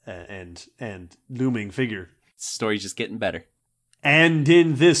controversial and looming figure. Story's just getting better. And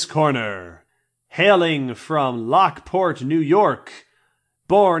in this corner, hailing from Lockport, New York,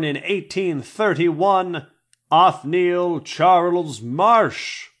 born in 1831, Othniel Charles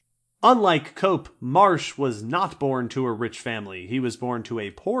Marsh. Unlike Cope, Marsh was not born to a rich family. He was born to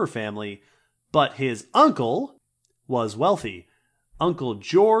a poor family, but his uncle was wealthy. Uncle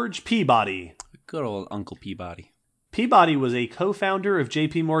George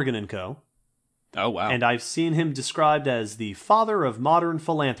Oh, wow. And I've seen him described as the father of modern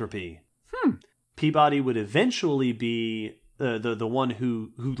philanthropy. Peabody would eventually be the one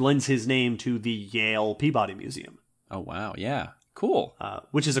who lends his name to the Yale Peabody Museum. Oh, wow. Yeah. Cool.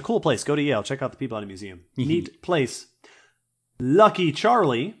 Which is a cool place. Go to Yale. Check out the Peabody Museum. Neat place. Lucky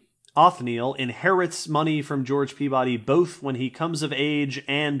Charlie, Othniel, inherits money from George Peabody both when he comes of age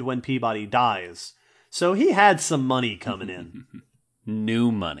and when Peabody dies. So he had some money coming in.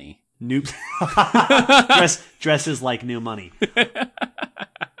 New money. New dresses like new money.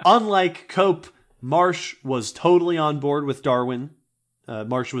 Unlike Cope, Marsh was totally on board with Darwin.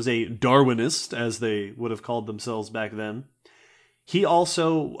 Marsh was a Darwinist, as they would have called themselves back then. He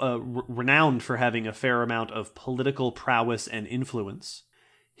also renowned for having a fair amount of political prowess and influence.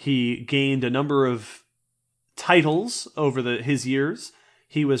 He gained a number of titles over his years.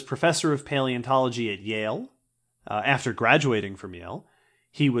 He was professor of paleontology at Yale after graduating from Yale.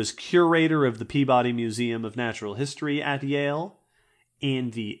 He was curator of the Peabody Museum of Natural History at Yale.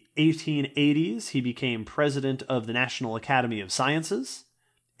 In the 1880s, he became president of the National Academy of Sciences.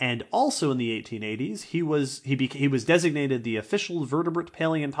 And also in the 1880s, he was designated the official vertebrate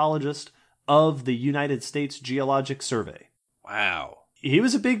paleontologist of the United States Geologic Survey. Wow. He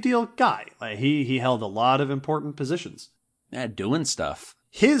was a big deal guy. He held a lot of important positions. Yeah, doing stuff.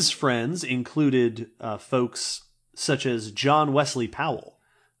 His friends included folks such as John Wesley Powell,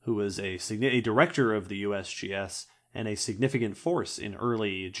 who was a director of the USGS and a significant force in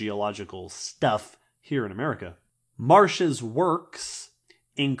early geological stuff here in America. Marsh's works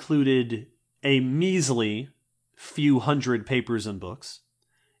included a measly few hundred papers and books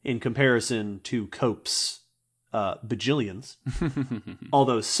in comparison to Cope's bajillions.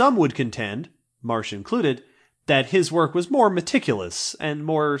 Although some would contend, Marsh included, that his work was more meticulous and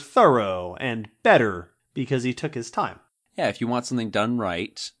more thorough and better because he took his time. Yeah, if you want something done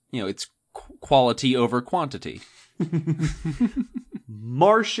right, it's quality over quantity.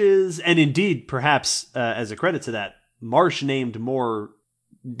 Marsh's, and indeed, perhaps as a credit to that, Marsh named more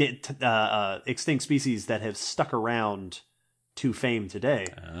extinct species that have stuck around to fame today.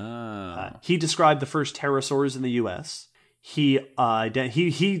 He described the first pterosaurs in the U.S. We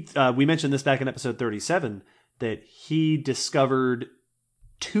mentioned this back in episode 37 that he discovered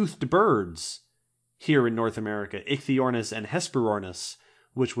toothed birds here in North America, Ichthyornis and Hesperornis,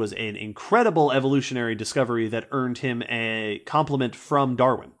 which was an incredible evolutionary discovery that earned him a compliment from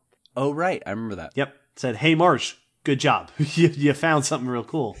Darwin. Oh, right. I remember that. Yep. Said, "Hey, Marsh, good job. You found something real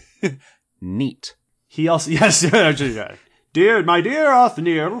cool." Neat. He also, yes, my dear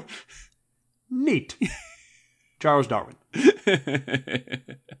Othniel, neat. Charles Darwin.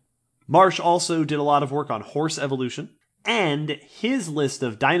 Marsh also did a lot of work on horse evolution, and his list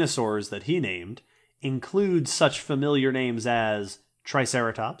of dinosaurs that he named includes such familiar names as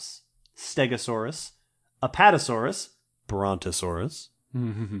Triceratops, Stegosaurus, Apatosaurus, Brontosaurus,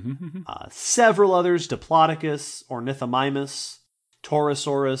 several others, Diplodocus, Ornithomimus,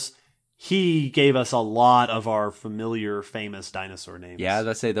 Torosaurus. He gave us a lot of our familiar, famous dinosaur names. Yeah,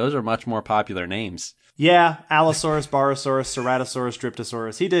 I'd say those are much more popular names. Yeah, Allosaurus, Barosaurus, Ceratosaurus,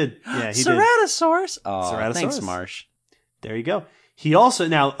 Dryptosaurus. He did. Yeah, he Ceratosaurus? did. Oh, Ceratosaurus. Thanks, Marsh. There you go. He also,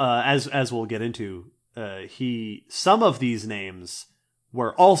 now, as we'll get into, some of these names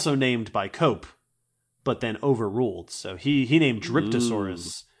were also named by Cope, but then overruled. So he named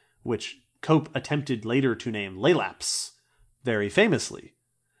Dryptosaurus, which Cope attempted later to name Laelaps, very famously,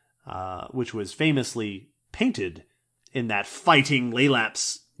 which was famously painted in that fighting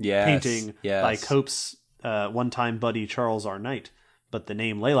Laelaps painting by Cope's one-time buddy Charles R. Knight. But the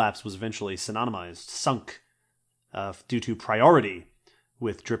name Laelaps was eventually synonymized, sunk, due to priority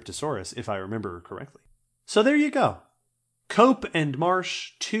with Dryptosaurus, if I remember correctly. So there you go. Cope and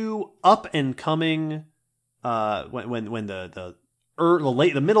Marsh, two up-and-coming, when the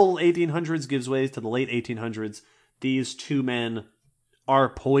middle 1800s gives way to the late 1800s, these two men are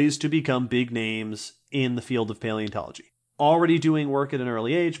poised to become big names in the field of paleontology. Already doing work at an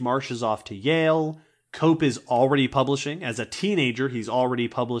early age, Marsh is off to Yale. Cope is already publishing. As a teenager, he's already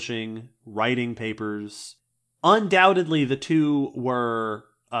publishing, writing papers. Undoubtedly, the two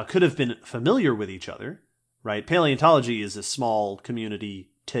could have been familiar with each other, right? Paleontology is a small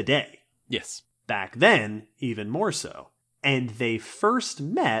community today. Yes. Back then, even more so. And they first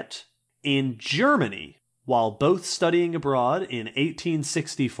met in Germany while both studying abroad in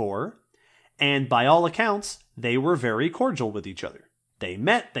 1864, and by all accounts, they were very cordial with each other. They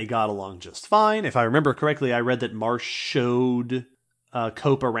met, they got along just fine. If I remember correctly, I read that Marsh showed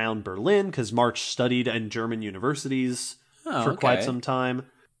Cope around Berlin, because Marsh studied in German universities for quite some time.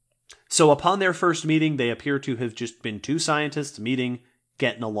 So upon their first meeting, they appear to have just been two scientists meeting,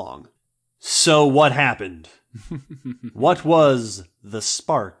 getting along. So what happened? What was the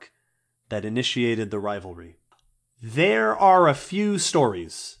spark that initiated the rivalry? There are a few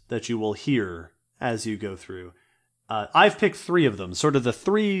stories that you will hear as you go through. I've picked 3 of them, sort of the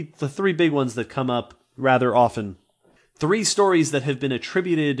three big ones that come up rather often. 3 stories that have been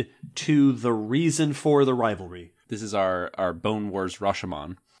attributed to the reason for the rivalry. This is our Bone Wars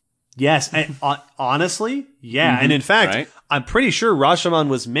Rashomon. Yes, and, honestly, yeah. And in fact, right? I'm pretty sure Rashomon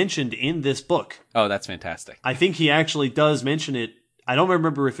was mentioned in this book. Oh, that's fantastic. I think he actually does mention it. I don't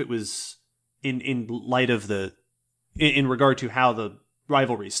remember if it was in light of in regard to how the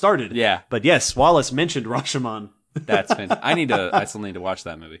rivalry started. Yeah. But yes, Wallace mentioned Rashomon. That's fantastic. I still need to watch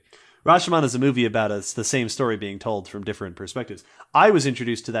that movie. Rashomon is a movie about the same story being told from different perspectives. I was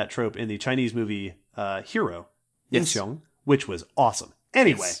introduced to that trope in the Chinese movie Hero, Yes. Inxiong, which was awesome.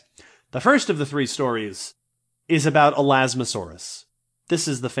 Anyway, the first of the 3 stories is about Elasmosaurus. This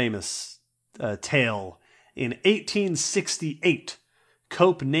is the famous tale. In 1868,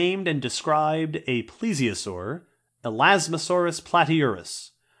 Cope named and described a plesiosaur, Elasmosaurus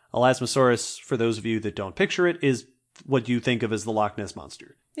platyurus. Elasmosaurus, for those of you that don't picture it, is what you think of as the Loch Ness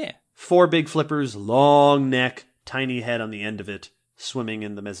Monster. Yeah. 4 big flippers, long neck, tiny head on the end of it, swimming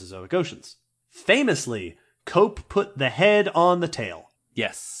in the Mesozoic oceans. Famously, Cope put the head on the tail.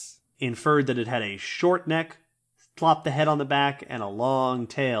 Yes. Inferred that it had a short neck, plopped the head on the back, and a long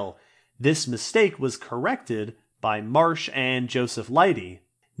tail. This mistake was corrected by Marsh and Joseph Leidy.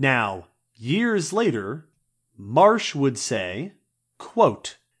 Now, years later, Marsh would say,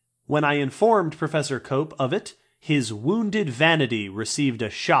 quote, "When I informed Professor Cope of it, his wounded vanity received a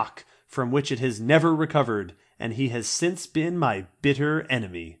shock from which it has never recovered, and he has since been my bitter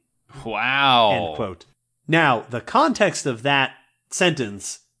enemy." Wow. End quote. Now, the context of that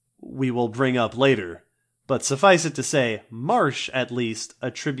sentence we will bring up later, but suffice it to say, Marsh at least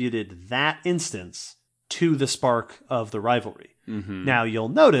attributed that instance to the spark of the rivalry. Mm-hmm. Now, you'll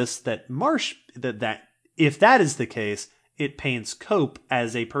notice that Marsh, that if that is the case, it paints Cope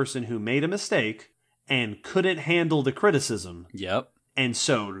as a person who made a mistake and couldn't handle the criticism, Yep. and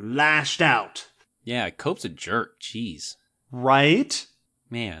so lashed out. Yeah, Cope's a jerk. Jeez. Right?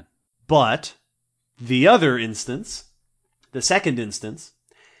 Man. But the other instance, the second instance,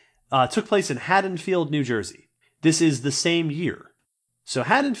 took place in Haddonfield, New Jersey. This is the same year. So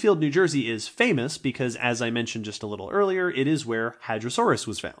Haddonfield, New Jersey is famous because, as I mentioned just a little earlier, it is where Hadrosaurus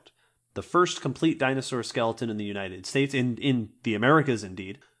was found. The first complete dinosaur skeleton in the United States, in the Americas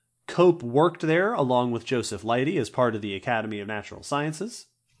indeed. Cope worked there along with Joseph Leidy as part of the Academy of Natural Sciences.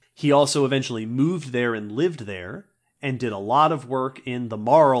 He also eventually moved there and lived there, and did a lot of work in the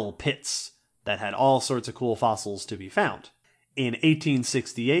marl pits that had all sorts of cool fossils to be found. In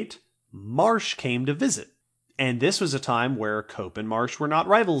 1868, Marsh came to visit, and this was a time where Cope and Marsh were not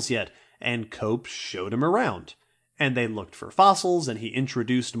rivals yet, and Cope showed him around. And they looked for fossils, and he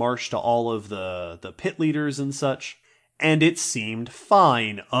introduced Marsh to all of the pit leaders and such, and it seemed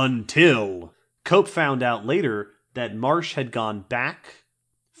fine until Cope found out later that Marsh had gone back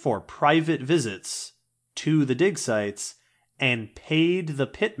for private visits to the dig sites and paid the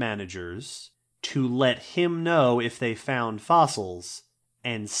pit managers to let him know if they found fossils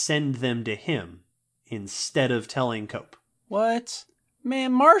and send them to him instead of telling Cope. What?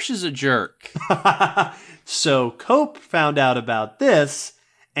 Man, Marsh is a jerk. So Cope found out about this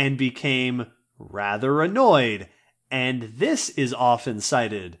and became rather annoyed, and this is often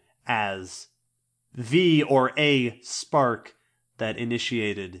cited as the or a spark that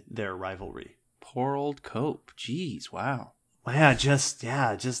initiated their rivalry. Poor old Cope. Jeez, wow. Yeah,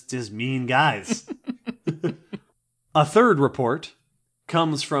 just mean guys. A third report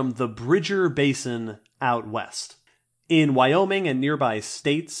comes from the Bridger Basin out west. In Wyoming and nearby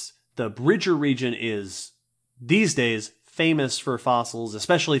states, the Bridger region is, these days, famous for fossils,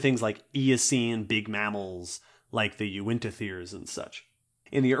 especially things like Eocene big mammals, like the Uintatheres and such.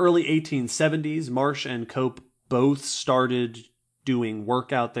 In the early 1870s, Marsh and Cope both started doing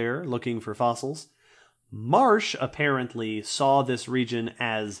work out there, looking for fossils. Marsh apparently saw this region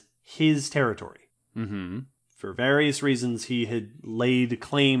as his territory. Mm-hmm. For various reasons, he had laid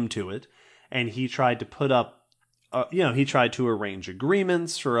claim to it, and he tried to put up, he tried to arrange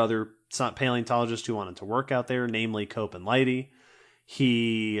agreements for other paleontologists who wanted to work out there, namely Cope and Leidy.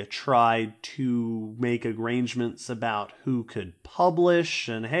 He tried to make arrangements about who could publish,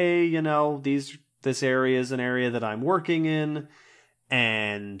 and hey, this area is an area that I'm working in,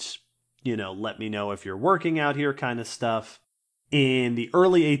 and let me know if you're working out here kind of stuff. In the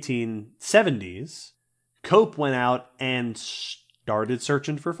early 1870s, Cope went out and started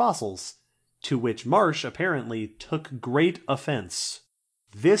searching for fossils, to which Marsh apparently took great offense.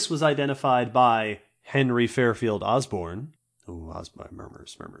 This was identified by Henry Fairfield Osborn. Oh, Osborn,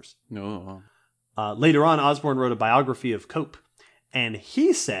 murmurs. No. Later on, Osborn wrote a biography of Cope, and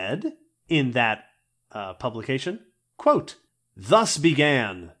he said in that publication, quote, "Thus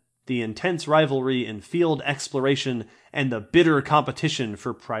began the intense rivalry in field exploration and the bitter competition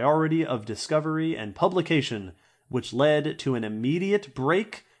for priority of discovery and publication, which led to an immediate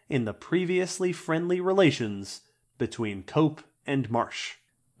break in the previously friendly relations between Cope and Marsh."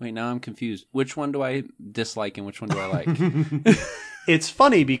 Wait, now I'm confused. Which one do I dislike and which one do I like? It's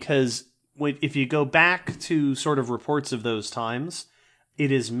funny because if you go back to sort of reports of those times,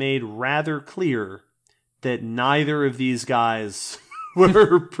 it is made rather clear that neither of these guys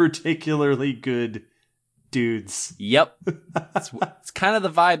were particularly good dudes. Yep. It's kind of the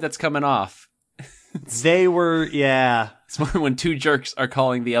vibe that's coming off. They were, yeah. It's when two jerks are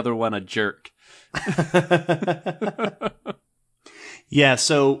calling the other one a jerk. Yeah,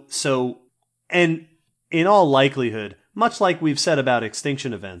 so, and in all likelihood, much like we've said about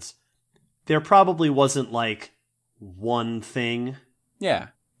extinction events, there probably wasn't like one thing Yeah.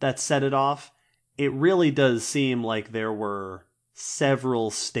 that set it off. It really does seem like there were several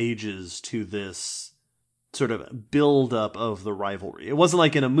stages to this sort of build-up of the rivalry. It wasn't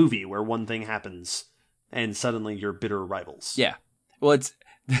like in a movie where one thing happens and suddenly you're bitter rivals. Yeah. Well, it's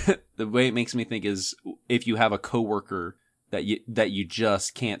the way it makes me think is if you have a coworker that you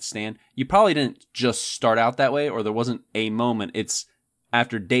just can't stand, you probably didn't just start out that way, or there wasn't a moment. It's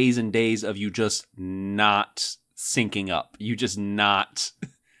after days and days of you just not syncing up, you just not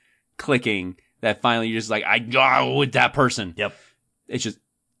clicking, that finally you're just like, I go with that person. Yep. It's just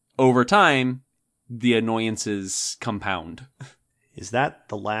over time, the annoyances compound. Is that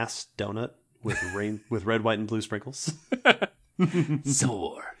the last donut with with red, white, and blue sprinkles?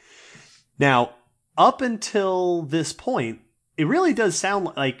 Sore. Now, up until this point, it really does sound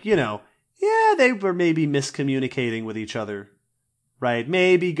like, yeah, they were maybe miscommunicating with each other, right?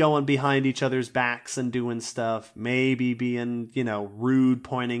 Maybe going behind each other's backs and doing stuff, maybe being, rude,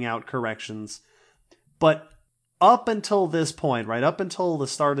 pointing out corrections. But up until this point, right, up until the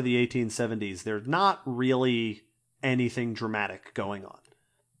start of the 1870s, there's not really anything dramatic going on.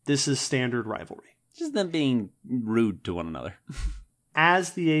 This is standard rivalry. Just them being rude to one another.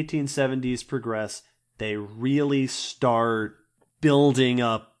 As the 1870s progress, they really start building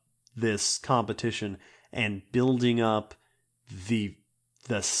up this competition and building up the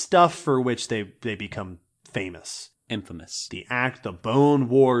stuff for which they become famous. Infamous. The Bone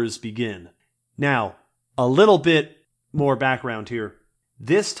Wars begin. Now, a little bit more background here.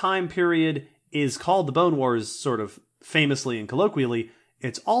 This time period is called the Bone Wars sort of famously and colloquially.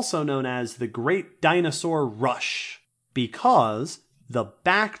 It's also known as the Great Dinosaur Rush because the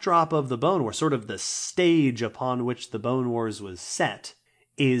backdrop of the Bone Wars, sort of the stage upon which the Bone Wars was set,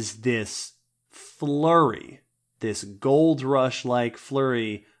 is this flurry, this gold rush-like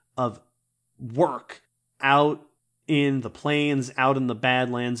flurry of work out in the plains, out in the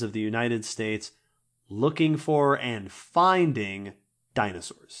Badlands of the United States, looking for and finding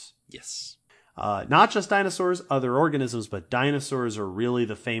dinosaurs. Yes. Not just dinosaurs, other organisms, but dinosaurs are really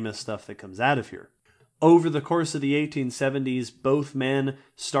the famous stuff that comes out of here. Over the course of the 1870s, both men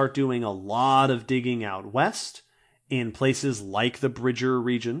start doing a lot of digging out west in places like the Bridger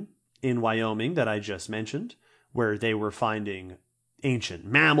region in Wyoming that I just mentioned, where they were finding ancient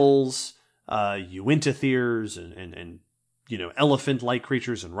mammals, uintatheres, and elephant-like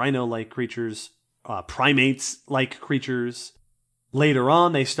creatures and rhino-like creatures, primates-like creatures. Later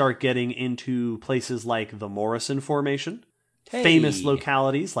on, they start getting into places like the Morrison Formation, famous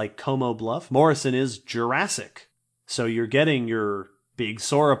localities like Como Bluff. Morrison is Jurassic. So you're getting your big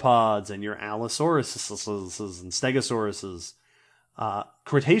sauropods and your Allosauruses and Stegosauruses.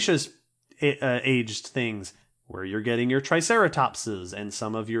 Cretaceous aged things where you're getting your Triceratopses and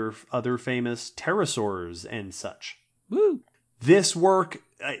some of your other famous pterosaurs and such. Woo! This work,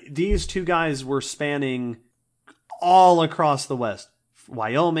 these two guys were spanning all across the West.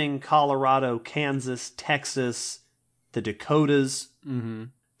 Wyoming, Colorado, Kansas, Texas, the Dakotas,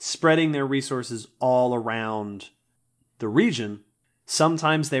 spreading their resources all around the region.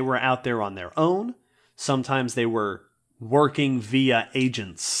 Sometimes they were out there on their own. Sometimes they were working via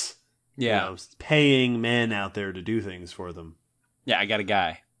agents. Yeah. Paying men out there to do things for them. Yeah, I got a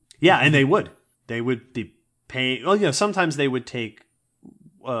guy. Yeah, and they would. They would be paying. Well, sometimes they would take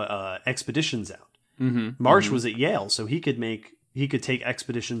expeditions out. Marsh was at Yale, so he could take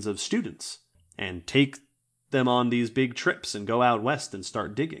expeditions of students and take them on these big trips and go out west and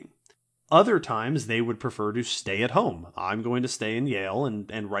start digging. Other times, they would prefer to stay at home. I'm going to stay in Yale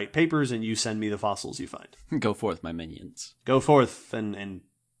and write papers, and you send me the fossils you find. Go forth, my minions. Go forth and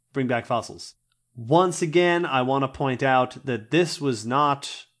bring back fossils. Once again, I want to point out that this was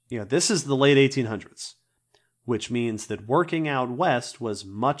not, this is the late 1800s, which means that working out west was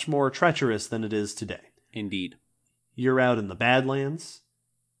much more treacherous than it is today. Indeed. You're out in the Badlands.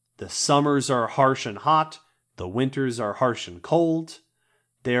 The summers are harsh and hot. The winters are harsh and cold.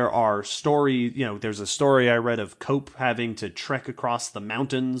 There's a story I read of Cope having to trek across the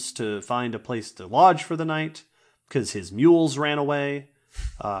mountains to find a place to lodge for the night because his mules ran away.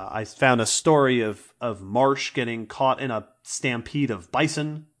 I found a story of Marsh getting caught in a stampede of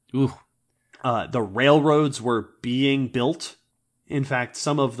bison. Ooh. The railroads were being built. In fact,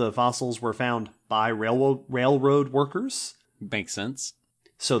 some of the fossils were found by railroad workers. Makes sense.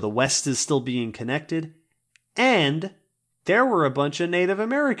 So the West is still being connected. And there were a bunch of Native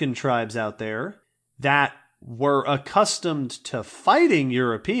American tribes out there that were accustomed to fighting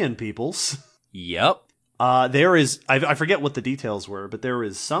European peoples. Yep. There is, I forget what the details were, but there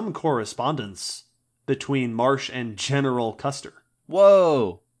is some correspondence between Marsh and General Custer.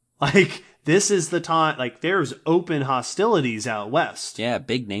 Whoa. Like, this is the time, like, there's open hostilities out west. Yeah,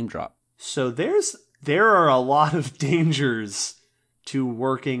 big name drop. So there are a lot of dangers to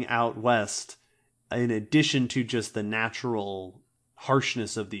working out west, in addition to just the natural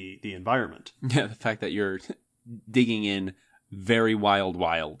harshness of the environment. Yeah, the fact that you're digging in very wild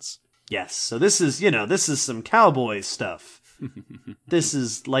wilds. Yes, so this is some cowboy stuff. This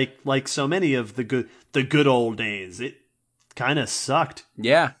is like so many of the good old days. It kind of sucked.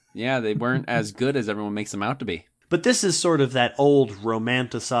 Yeah, they weren't as good as everyone makes them out to be. But this is sort of that old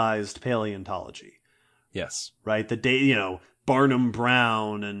romanticized paleontology. Yes. Right? The day, Barnum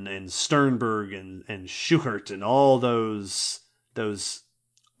Brown and Sternberg and Schuchert and all those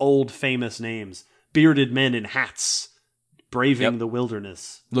old famous names. Bearded men in hats. Braving the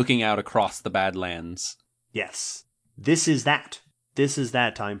wilderness. Looking out across the Badlands. Yes. This is that. This is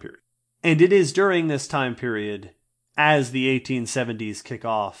that time period. And it is during this time period, as the 1870s kick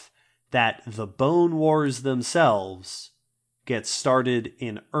off, that the Bone Wars themselves get started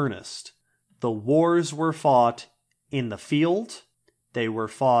in earnest. The wars were fought in the field, they were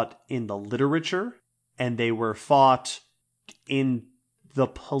fought in the literature, and they were fought in the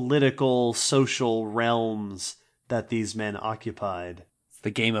political, social realms that these men occupied. It's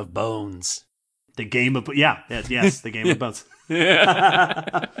the game of bones. The game of... yes, the game of bones.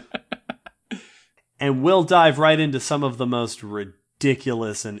 And we'll dive right into some of the most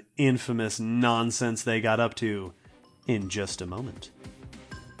ridiculous and infamous nonsense they got up to in just a moment.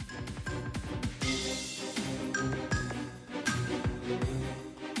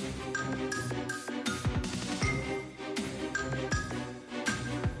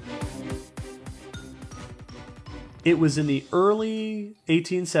 It was in the early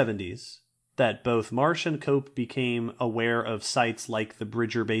 1870s that both Marsh and Cope became aware of sites like the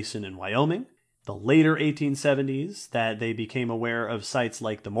Bridger Basin in Wyoming. The later 1870s that they became aware of sites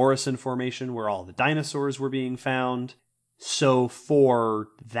like the Morrison Formation where all the dinosaurs were being found. So for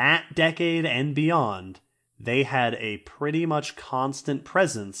that decade and beyond, they had a pretty much constant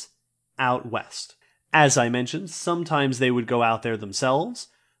presence out west. As I mentioned, sometimes they would go out there themselves,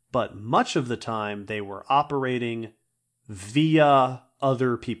 but much of the time they were operating via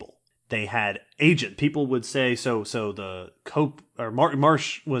other people. They had agent. People would say, so the Cope or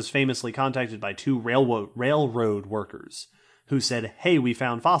Marsh was famously contacted by two railroad workers who said, "Hey, we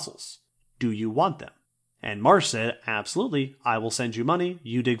found fossils. Do you want them?" And Marsh said, "Absolutely. I will send you money.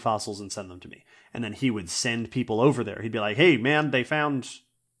 You dig fossils and send them to me." And then he would send people over there. He'd be like, "Hey, man, they found,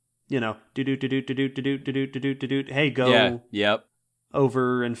 hey, go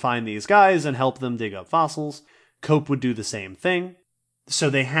over and find these guys and help them dig up fossils." Cope would do the same thing. So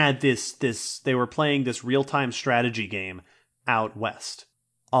they had they were playing this real-time strategy game out west.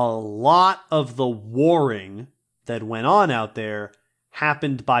 A lot of the warring that went on out there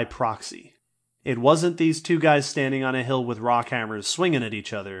happened by proxy. It wasn't these two guys standing on a hill with rock hammers swinging at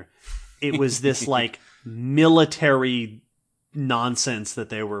each other. It was this military nonsense that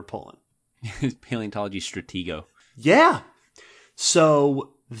they were pulling. Paleontology stratego. Yeah.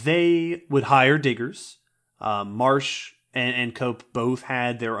 So they would hire diggers. Marsh and Cope both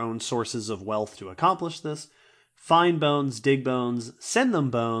had their own sources of wealth to accomplish this. Find bones, dig bones, send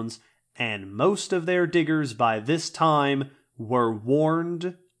them bones, and most of their diggers by this time were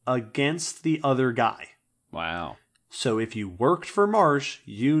warned against the other guy. Wow. So if you worked for Marsh,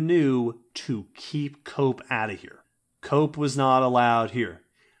 you knew to keep Cope out of here. Cope was not allowed here.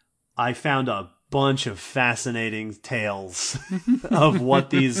 I found a bunch of fascinating tales of what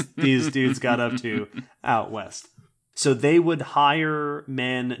these dudes got up to out west. So they would hire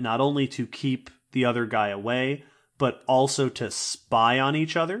men not only to keep the other guy away, but also to spy on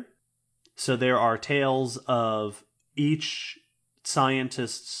each other. So there are tales of each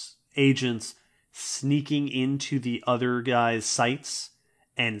scientist's agents sneaking into the other guy's sites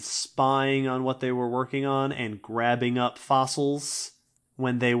and spying on what they were working on and grabbing up fossils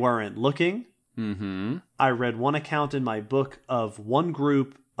when they weren't looking. Mm-hmm. I read one account in my book of one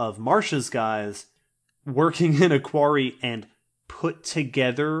group of Marsh's guys working in a quarry and put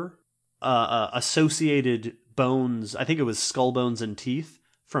together associated bones, I think it was skull bones and teeth,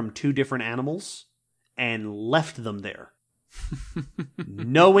 from two different animals, and left them there,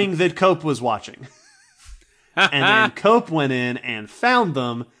 knowing that Cope was watching. And then Cope went in and found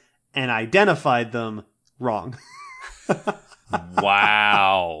them and identified them wrong.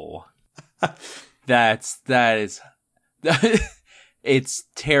 Wow. That is it's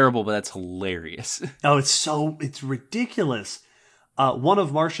terrible, but that's hilarious. Oh, it's ridiculous. One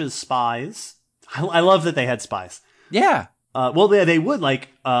of Marsh's spies, I love that they had spies. Yeah. Well, they would, like,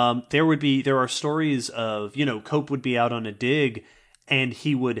 there are stories of, Cope would be out on a dig and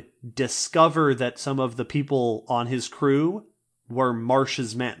he would discover that some of the people on his crew were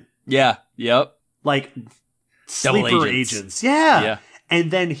Marsh's men. Yeah. Yep. Like, Double sleeper agents. agents. Yeah. Yeah.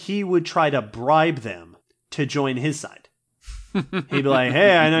 And then he would try to bribe them to join his side. He'd be like,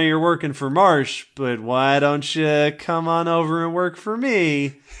 hey, I know you're working for Marsh, but why don't you come on over and work for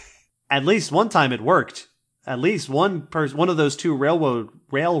me? At least one time it worked. At least one of those two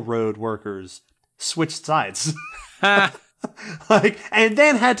railroad workers switched sides. And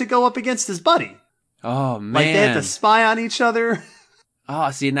then had to go up against his buddy. Oh, man. Like, they had to spy on each other.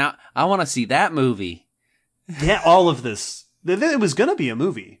 Oh, see, now I want to see that movie. Yeah, all of this. It was going to be a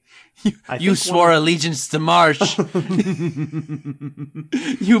movie. You swore allegiance to Marsh.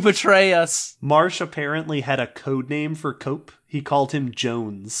 You betray us. Marsh apparently had a code name for Cope. He called him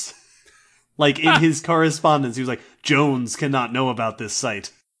Jones. Like, in his correspondence, he was like, Jones cannot know about this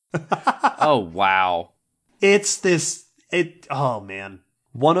site. Oh, wow. Oh, man.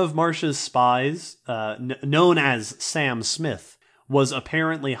 One of Marsh's spies, known as Sam Smith, was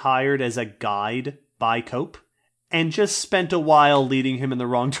apparently hired as a guide by Cope and just spent a while leading him in the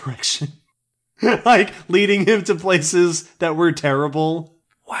wrong direction. Like, leading him to places that were terrible.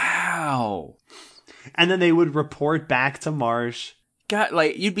 Wow. And then they would report back to Marsh. God,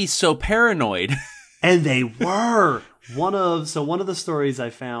 like, you'd be so paranoid. And they were. One of the stories I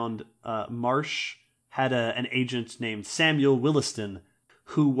found, Marsh had an agent named Samuel Williston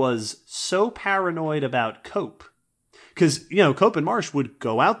who was so paranoid about Cope. Because, Cope and Marsh would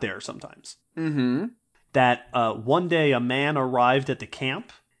go out there sometimes. Mm-hmm. That one day a man arrived at the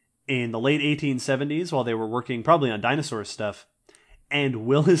camp in the late 1870s while they were working probably on dinosaur stuff. And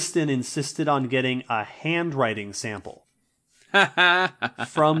Williston insisted on getting a handwriting sample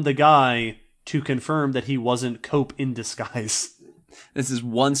from the guy to confirm that he wasn't Cope in disguise. This is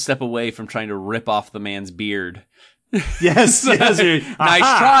one step away from trying to rip off the man's beard. Yes. Nice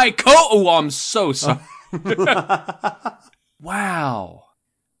try, Cope. Oh, I'm so sorry. Wow.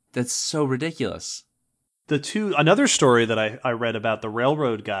 That's so ridiculous. Another story that I read about the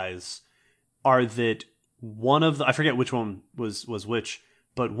railroad guys are that one of I forget which one was which,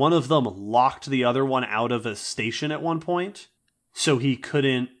 but one of them locked the other one out of a station at one point, so he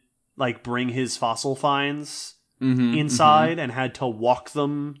couldn't bring his fossil finds inside and had to walk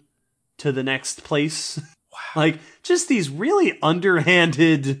them to the next place. Wow. Just these really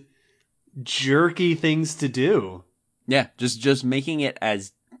underhanded, jerky things to do. Yeah, just making it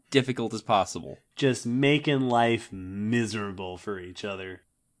as difficult as possible. Just making life miserable for each other.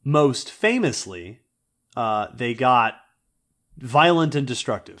 Most famously, they got violent and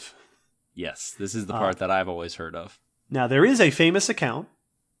destructive. Yes, this is the part that I've always heard of. Now, there is a famous account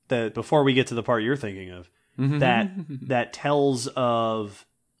that, before we get to the part you're thinking of, that tells of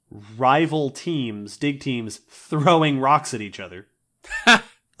rival teams, dig teams, throwing rocks at each other.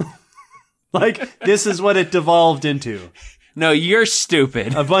 This is what it devolved into. No, you're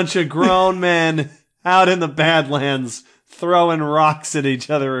stupid. A bunch of grown men out in the Badlands throwing rocks at each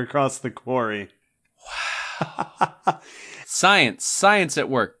other across the quarry. Wow. Science at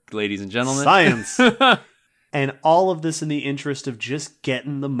work, ladies and gentlemen. Science. And all of this in the interest of just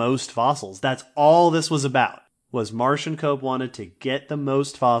getting the most fossils. That's all this was about. Was Marsh and Cope wanted to get the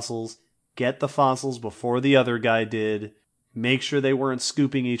most fossils, get the fossils before the other guy did, make sure they weren't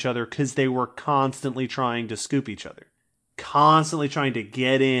scooping each other, because they were constantly trying to scoop each other. Constantly trying to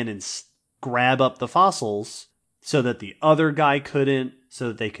get in and grab up the fossils so that the other guy couldn't, so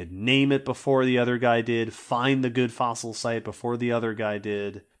that they could name it before the other guy did, find the good fossil site before the other guy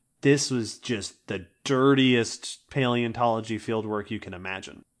did. This was just the dirtiest paleontology fieldwork you can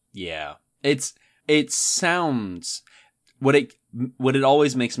imagine. Yeah. It sounds what it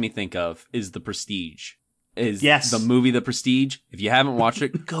always makes me think of is The Prestige. Is Yes. the movie The Prestige. If you haven't watched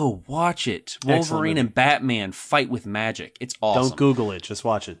it, go watch it. Wolverine and Batman fight with magic. It's awesome. Don't Google it, just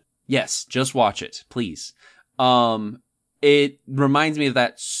watch it. Yes, just watch it, please. It reminds me of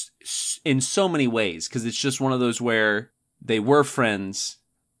that in so many ways, because it's just one of those where they were friends,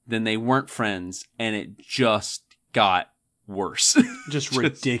 then they weren't friends, and it just got worse. Just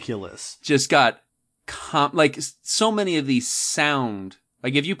ridiculous. Just got like so many of these sound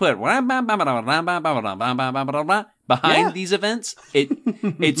like if you put behind these events,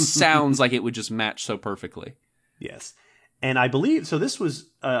 it sounds like it would just match so perfectly. Yes. And I believe this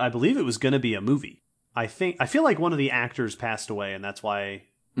was I believe it was going to be a movie. I feel like one of the actors passed away and that's why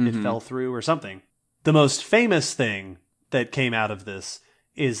it fell through or something. The most famous thing that came out of this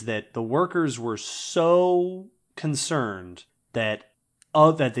is that the workers were so concerned that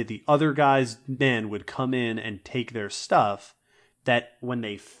the other guy's men would come in and take their stuff that when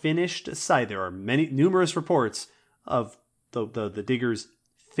they finished a site, there are numerous reports of the diggers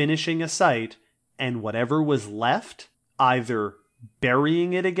finishing a site and whatever was left, either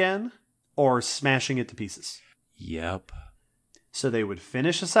burying it again or smashing it to pieces. Yep. So they would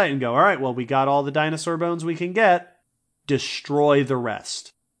finish a site and go, all right, well, we got all the dinosaur bones we can get. Destroy the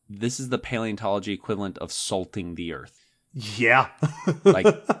rest. This is the paleontology equivalent of salting the earth. Yeah. Like,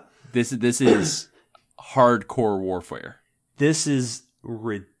 this is hardcore warfare. This is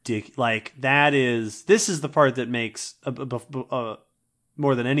ridiculous. Like, this is the part that makes,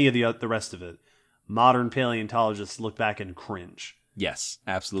 more than any of the rest of it, modern paleontologists look back and cringe. Yes,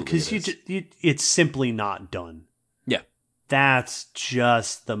 absolutely. Because it's simply not done. Yeah. That's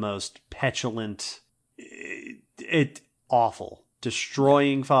just the most petulant, awful.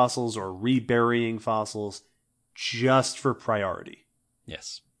 Destroying fossils or reburying fossils just for priority.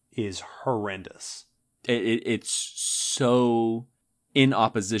 Yes. Is horrendous. It's so in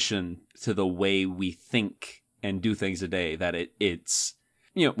opposition to the way we think and do things today that it's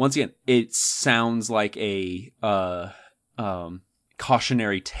once again, it sounds like a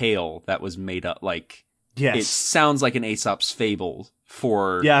cautionary tale that was made up. Like, yes. It sounds like an Aesop's fable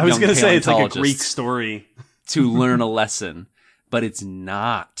for I was going to say it's like a Greek paleontologists story to learn a lesson, but it's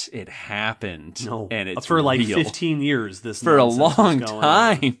not. It happened. No, and it's for like real. 15 years. This for a nonsense long was going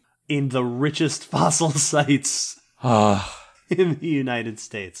time on in the richest fossil sites in the United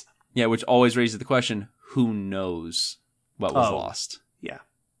States. Yeah, which always raises the question: who knows what was lost? Yeah.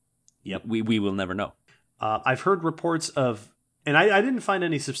 Yep. We will never know. I've heard reports of, and I didn't find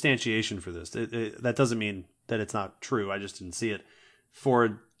any substantiation for this. That doesn't mean that it's not true. I just didn't see it.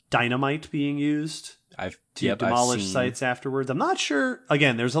 For dynamite being used to demolish sites afterwards. I'm not sure.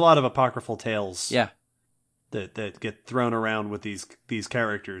 Again, there's a lot of apocryphal tales. Yeah. That get thrown around with these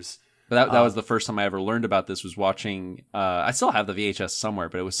characters. But that was the first time I ever learned about this, was watching, I still have the VHS somewhere,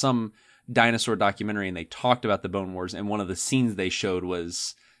 but it was some dinosaur documentary and they talked about the Bone Wars, and one of the scenes they showed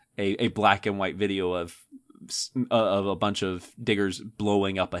was a black and white video of a bunch of diggers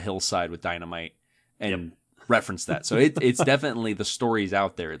blowing up a hillside with dynamite and referenced that. So it's definitely, the story's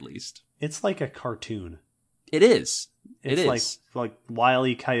out there at least. It's like a cartoon. It is. It's like Wile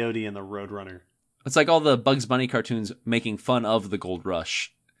E. Coyote and the Roadrunner. It's like all the Bugs Bunny cartoons making fun of the gold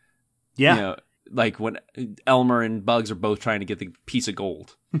rush. Yeah. Like when Elmer and Bugs are both trying to get the piece of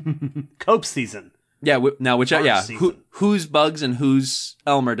gold. Cope season. Yeah, who's Bugs and who's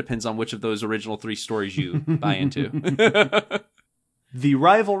Elmer depends on which of those original 3 stories you buy into. The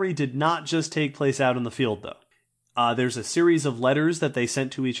rivalry did not just take place out in the field, though. There's a series of letters that they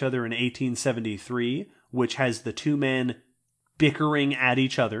sent to each other in 1873, which has the two men bickering at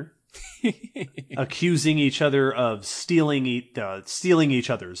each other. Accusing each other of stealing each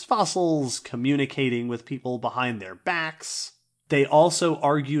other's fossils, communicating with people behind their backs. They also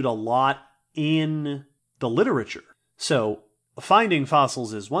argued a lot in the literature. So finding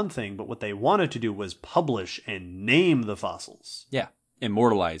fossils is one thing, but what they wanted to do was publish and name the fossils. Yeah,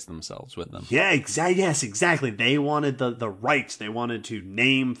 immortalize themselves with them. Yeah, yes, exactly. They wanted the rights. They wanted to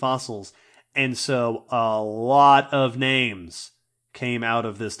name fossils. And so a lot of names came out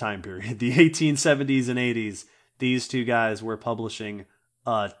of this time period. The 1870s and 80s, these two guys were publishing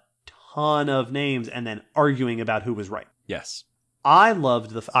a ton of names and then arguing about who was right. Yes. I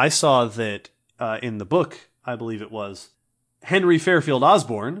saw that in the book, I believe it was, Henry Fairfield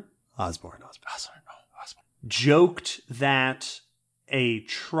Osborn joked that a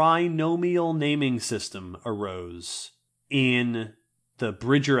trinomial naming system arose in the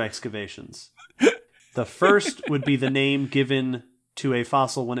Bridger excavations. The first would be the name given to a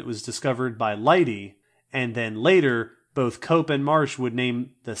fossil when it was discovered by Leidy, and then later, both Cope and Marsh would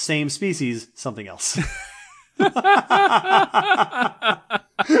name the same species something else.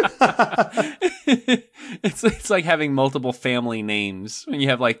 It's like having multiple family names when you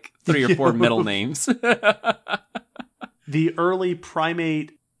have like 3 or 4 middle names. The early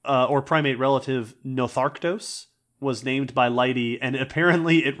primate or primate relative Notharctos was named by Leidy, and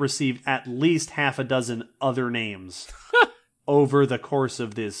apparently it received at least half a dozen other names over the course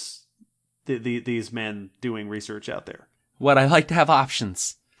of these men doing research out there. What I like to have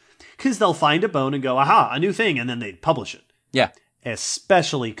options. Because they'll find a bone and go, aha, a new thing, and then they'd publish it. Yeah.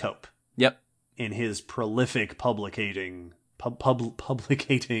 Especially Cope. Yep. In his prolific publicating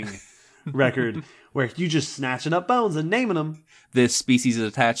record, where you just snatching up bones and naming them. This species is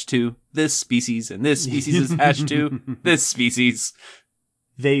attached to this species, and this species is attached to this species.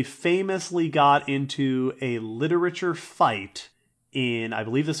 They famously got into a literature fight in, I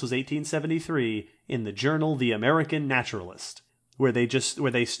believe this was 1873, in the journal The American Naturalist, where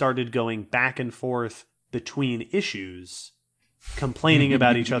they started going back and forth between issues, complaining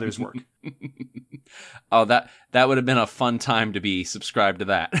about each other's work. Oh, that would have been a fun time to be subscribed to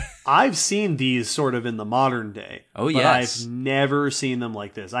that. I've seen these sort of in the modern day. Oh, but yes. I've never seen them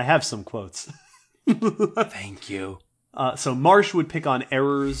like this. I have some quotes. Thank you. So Marsh would pick on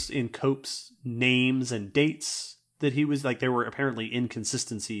errors in Cope's names and dates that he was, like, there were apparently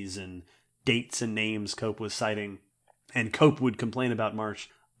inconsistencies in dates and names Cope was citing. And Cope would complain about Marsh.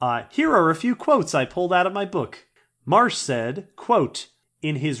 Here are a few quotes I pulled out of my book. Marsh said, quote,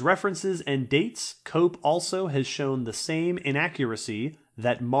 "In his references and dates, Cope also has shown the same inaccuracy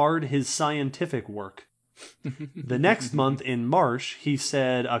that marred his scientific work." The next month in Marsh, he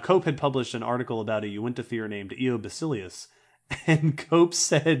said Cope had published an article about a Uintathir named Eobacilius, and Cope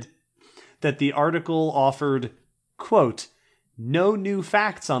said that the article offered, quote, "no new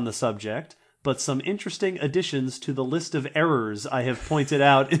facts on the subject, but some interesting additions to the list of errors I have pointed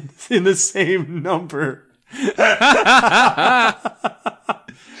out in the same number."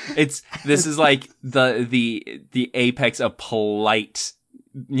 This is like the apex of polite,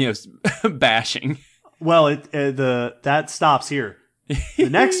 bashing. Well, that stops here. The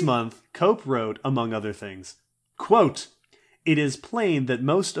next month, Cope wrote, among other things, quote, "It is plain that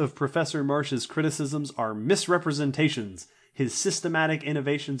most of Professor Marsh's criticisms are misrepresentations. His systematic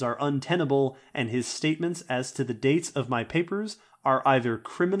innovations are untenable, and his statements as to the dates of my papers are either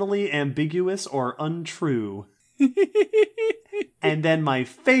criminally ambiguous or untrue." And then my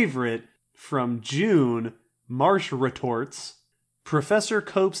favorite, from June, Marsh retorts, "Professor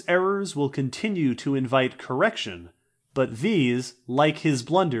Cope's errors will continue to invite correction, but these, like his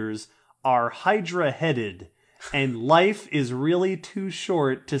blunders, are hydra-headed, and life is really too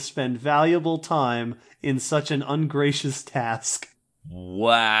short to spend valuable time in such an ungracious task."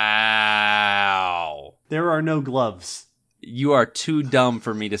 Wow. There are no gloves. You are too dumb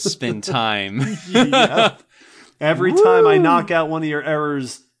for me to spend time. Yep. Every time I knock out one of your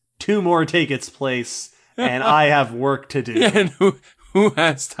errors, 2 more take its place, and I have work to do. And who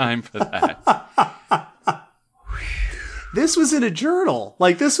has time for that? This was in a journal.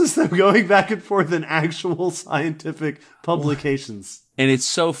 Like, this was them going back and forth in actual scientific publications. And it's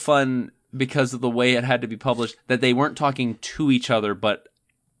so fun because of the way it had to be published that they weren't talking to each other, but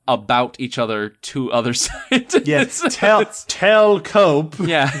about each other to other scientists. Yes, tell Cope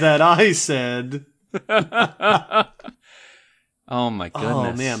that I said. Oh my goodness.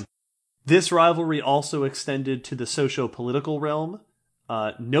 Oh man. This rivalry also extended to the socio-political realm.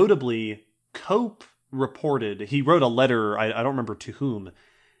 Notably, Cope reported, he wrote a letter, I don't remember to whom,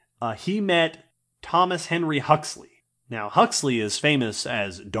 he met Thomas Henry Huxley. Now, Huxley is famous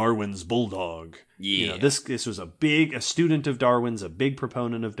as Darwin's bulldog. Yeah. This was a student of Darwin's, a big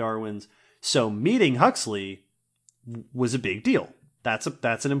proponent of Darwin's. So meeting Huxley was a big deal. That's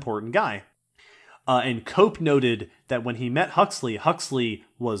an important guy. And Cope noted that when he met Huxley, Huxley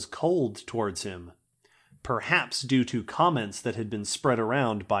was cold towards him, perhaps due to comments that had been spread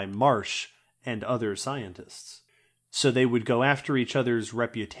around by Marsh and other scientists. So they would go after each other's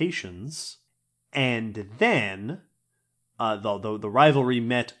reputations, and then the rivalry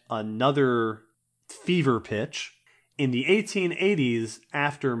met another fever pitch. In the 1880s,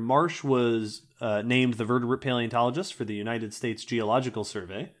 after Marsh was named the vertebrate paleontologist for the United States Geological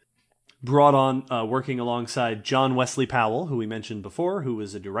Survey, brought on working alongside John Wesley Powell, who we mentioned before, who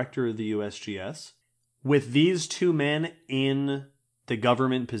was a director of the USGS. With these 2 men in the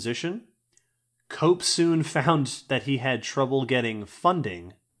government position, Cope soon found that he had trouble getting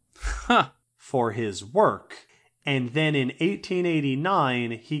funding for his work, And then in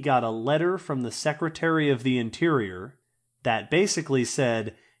 1889, he got a letter from the Secretary of the Interior that basically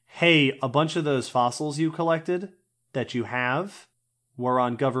said, hey, a bunch of those fossils you collected that you have were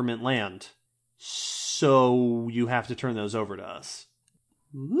on government land, so you have to turn those over to us.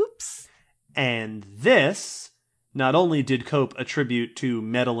 Whoops. And this, not only did Cope attribute to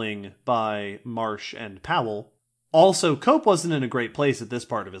meddling by Marsh and Powell, also Cope wasn't in a great place at this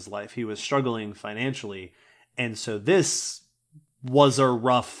part of his life. He was struggling financially, and so this was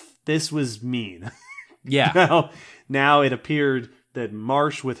this was mean. Yeah. Now it appeared that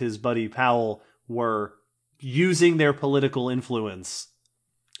Marsh with his buddy Powell were using their political influence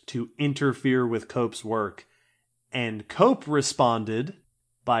to interfere with Cope's work, and Cope responded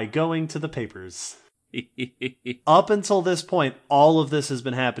by going to the papers. Up until this point, all of this has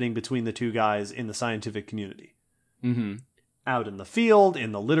been happening between the two guys in the scientific community. Mm-hmm. Out in the field,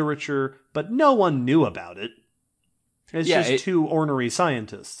 in the literature, but no one knew about it. It's just two ornery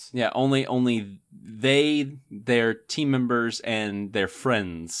scientists. Yeah, only they, their team members, and their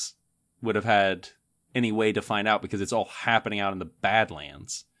friends would have had any way to find out because it's all happening out in the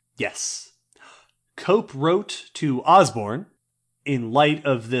Badlands. Yes. Cope wrote to Osborne, in light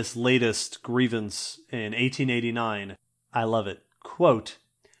of this latest grievance in 1889, I love it, quote,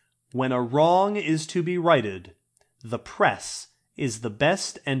 "When a wrong is to be righted, the press is the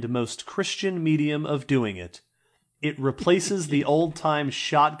best and most Christian medium of doing it. It replaces the old-time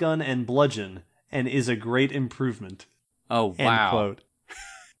shotgun and bludgeon and is a great improvement." Oh, wow. End quote.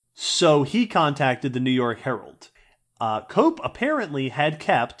 So he contacted the New York Herald. Cope apparently had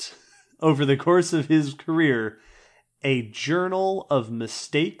kept, over the course of his career, a journal of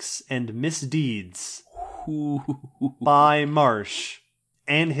mistakes and misdeeds by Marsh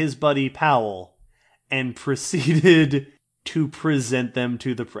and his buddy Powell, and proceeded to present them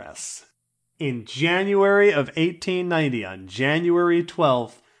to the press. In January of 1890, on January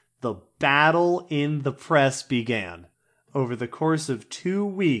 12th, the battle in the press began. Over the course of 2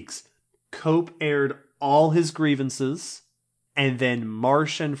 weeks, Cope aired all his grievances, and then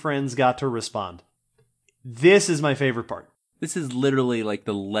Marsh and friends got to respond. This is my favorite part. This is literally like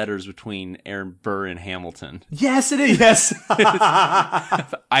the letters between Aaron Burr and Hamilton. Yes, it is. Yes.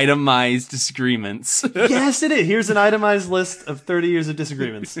 Itemized disagreements. Yes, it is. Here's an itemized list of 30 years of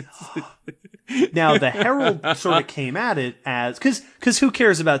disagreements. Now, the Herald sort of came at it as... Because who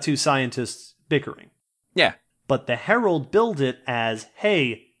cares about two scientists bickering? Yeah. But the Herald billed it as,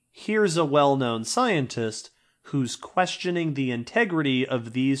 hey, here's a well-known scientist who's questioning the integrity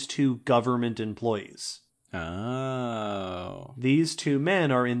of these two government employees. Oh. These two men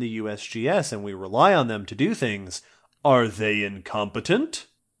are in the USGS and we rely on them to do things. Are they incompetent?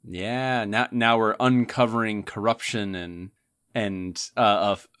 Yeah, now we're uncovering corruption and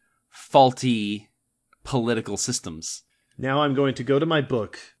faulty political systems. Now I'm going to go to my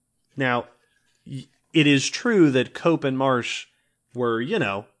book. Now, it is true that Cope and Marsh were,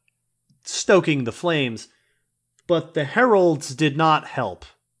 stoking the flames, but the Heralds did not help.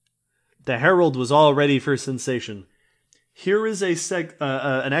 The Herald was all ready for sensation. Here is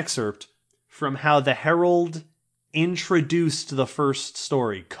an excerpt from how the Herald introduced the first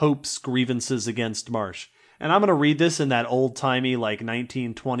story, Cope's grievances against Marsh. And I'm going to read this in that old-timey,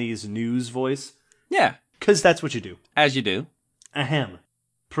 1920s news voice. Yeah. Because that's what you do. As you do. Ahem.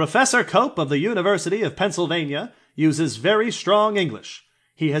 Professor Cope of the University of Pennsylvania uses very strong English.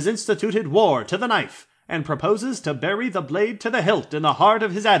 He has instituted war to the knife and proposes to bury the blade to the hilt in the heart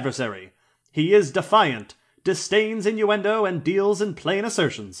of his adversary. He is defiant, disdains innuendo, and deals in plain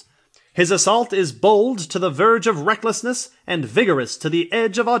assertions. His assault is bold to the verge of recklessness and vigorous to the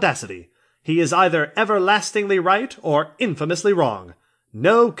edge of audacity. He is either everlastingly right or infamously wrong.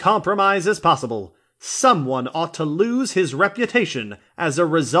 No compromise is possible. Someone ought to lose his reputation as a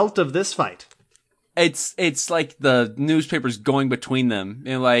result of this fight. It's like the newspapers going between them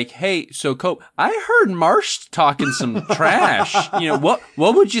and like, hey, so Cope, I heard Marsh talking some trash. What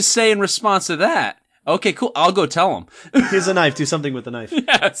would you say in response to that? Okay, cool. I'll go tell him. Here's a knife. Do something with the knife.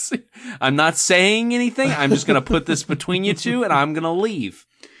 Yes. I'm not saying anything. I'm just going to put this between you two and I'm going to leave.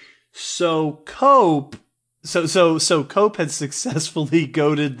 So Cope, so Cope had successfully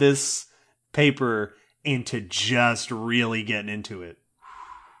goaded this paper into just really getting into it.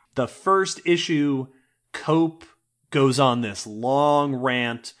 The first issue, Cope goes on this long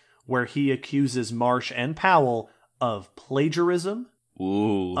rant where he accuses Marsh and Powell of plagiarism,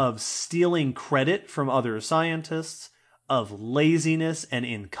 Ooh. of stealing credit from other scientists, of laziness and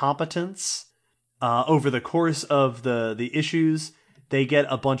incompetence. Over the course of the issues, they get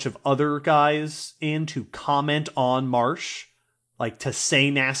a bunch of other guys in to comment on Marsh, to say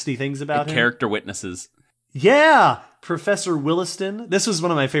nasty things about him. Character witnesses. Yeah, Professor Williston. This was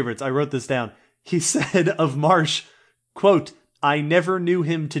one of my favorites. I wrote this down. He said of Marsh, quote, "I never knew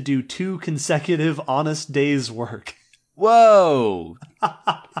him to do 2 consecutive honest days' work." Whoa.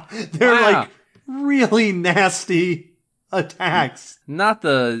 They're Wow. like really nasty attacks. Not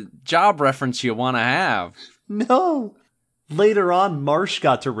the job reference you want to have. No. Later on, Marsh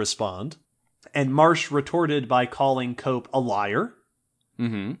got to respond, and Marsh retorted by calling Cope a liar.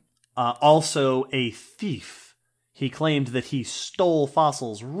 Mm-hmm. Also a thief. He claimed that he stole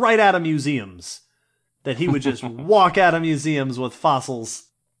fossils right out of museums. That he would just walk out of museums with fossils.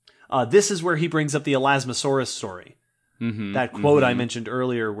 This is where he brings up the Elasmosaurus story. Mm-hmm. That quote I mentioned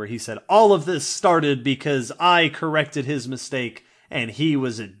earlier where he said, all of this started because I corrected his mistake and he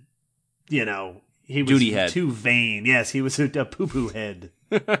was he was Duty head. too vain. Yes, he was a poo-poo head.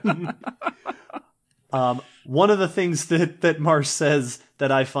 One of the things that Marsh says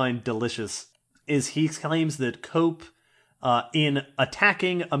that I find delicious is he claims that Cope, in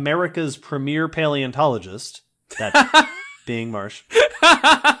attacking America's premier paleontologist, that being Marsh,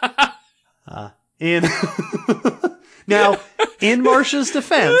 Now, in Marsh's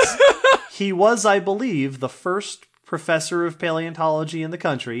defense, he was, I believe, the first professor of paleontology in the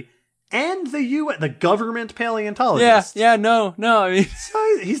country and the government paleontologist. Yeah, no. I mean,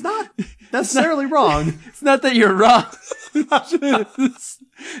 So he's not necessarily wrong. it's not that you're wrong.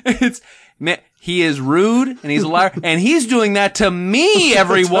 it's man, he is rude and he's a liar, and he's doing that to me,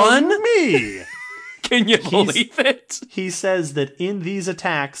 everyone. To me. Can you believe it? He says that in these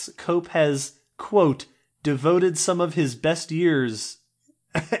attacks, Cope has, quote, devoted some of his best years,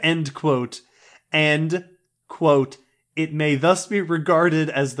 end quote, and, quote, it may thus be regarded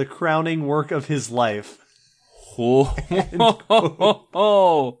as the crowning work of his life. Oh.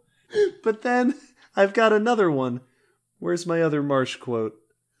 But then I've got another one. Where's my other Marsh quote?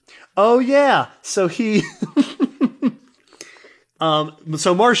 Oh yeah, so he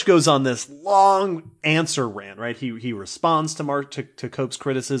so Marsh goes on this long answer rant, right? He responds to Cope's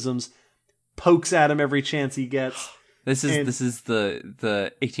criticisms, pokes at him every chance he gets. This is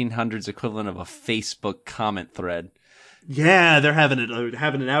the 1800s equivalent of a Facebook comment thread. Yeah, they're having it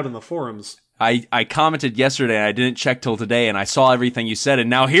out in the forums. I commented yesterday and I didn't check till today and I saw everything you said and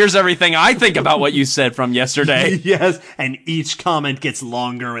now here's everything I think about what you said from yesterday. Yes, and each comment gets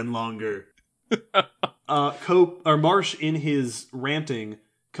longer and longer. Marsh in his ranting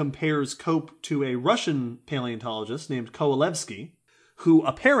compares Cope to a Russian paleontologist named Kowalewski, who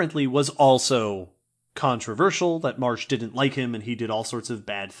apparently was also controversial, that Marsh didn't like him and he did all sorts of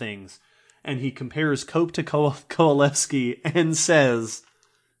bad things. And he compares Cope to Kowalewski and says,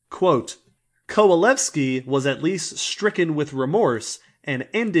 quote, Kowalewski was at least stricken with remorse and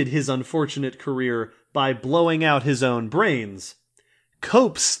ended his unfortunate career by blowing out his own brains.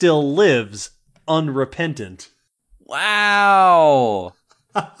 Cope still lives, unrepentant. Wow.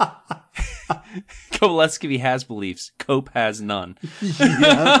 Kowalewski has beliefs. Cope has none.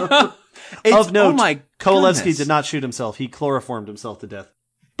 Yeah. Of note, oh my Kowalewski goodness. did not shoot himself. He chloroformed himself to death.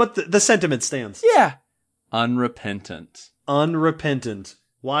 But the sentiment stands. Yeah. Unrepentant. Unrepentant.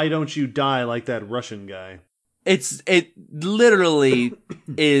 Why don't you die like that Russian guy? It literally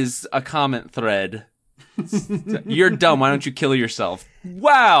is a comment thread. You're dumb. Why don't you kill yourself?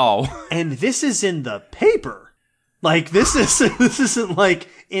 Wow. And this is in the paper. Like, this isn't like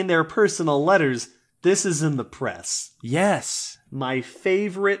in their personal letters. This is in the press. Yes. My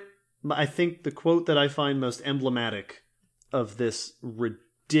favorite, I think the quote that I find most emblematic of this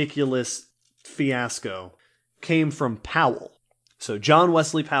ridiculous fiasco came from Powell. So John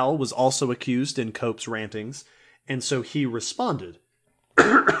Wesley Powell was also accused in Cope's rantings, and so he responded.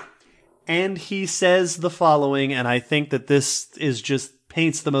 And he says the following, and I think that this is just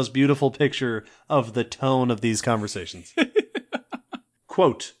paints the most beautiful picture of the tone of these conversations.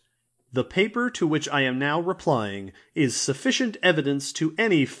 Quote, the paper to which I am now replying is sufficient evidence to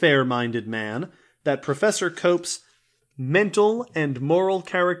any fair-minded man that Professor Cope's mental and moral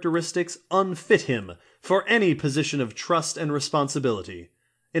characteristics unfit him for any position of trust and responsibility.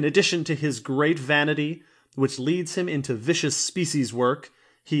 In addition to his great vanity, which leads him into vicious species work,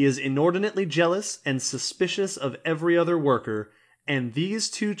 he is inordinately jealous and suspicious of every other worker, and these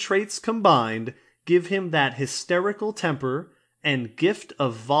two traits combined give him that hysterical temper and gift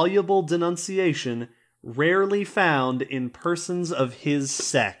of voluble denunciation rarely found in persons of his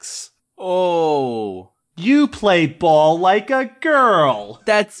sex. Oh. You play ball like a girl!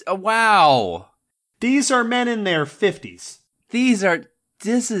 That's These wow. are men in their 50s.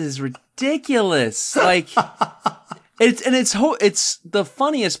 This is ridiculous. Like, it's the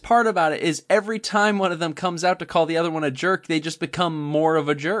funniest part about it is every time one of them comes out to call the other one a jerk, they just become more of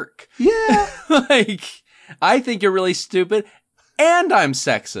a jerk. Yeah. Like, I think you're really stupid, and I'm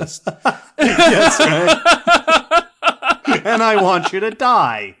sexist. Yes, right. And I want you to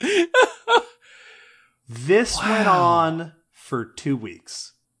die. This went on for 2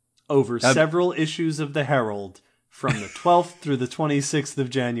 weeks, over several issues of the Herald, from the 12th through the 26th of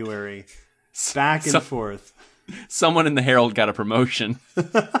January, back and forth. Someone in the Herald got a promotion.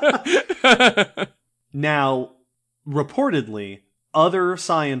 Now, reportedly, other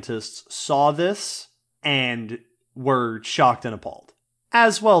scientists saw this and were shocked and appalled.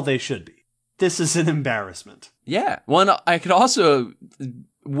 As well they should be. This is an embarrassment. Yeah. Well, I could also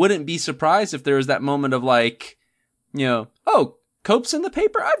wouldn't be surprised if there was that moment of like, oh, Cope's in the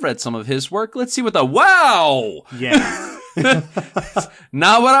paper? I've read some of his work. Let's see what wow! Yeah.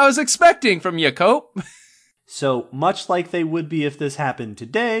 Not what I was expecting from you, Cope. So, much like they would be if this happened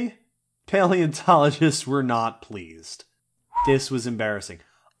today, paleontologists were not pleased. This was embarrassing.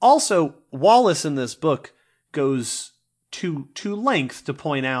 Also, Wallace in this book goes to length to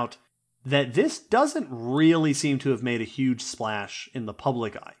point out that this doesn't really seem to have made a huge splash in the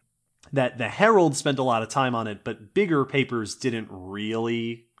public eye. That the Herald spent a lot of time on it, but bigger papers didn't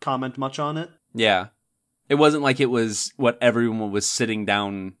really comment much on it. Yeah. It wasn't like it was what everyone was sitting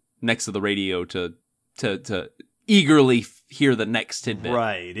down next to the radio to eagerly hear the next tidbit.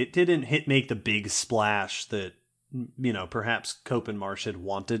 Right. It didn't make the big splash that, perhaps Cope and Marsh had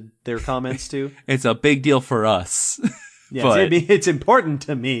wanted their comments to. It's a big deal for us. Yes, but it's important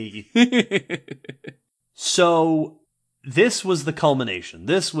to me. So, this was the culmination.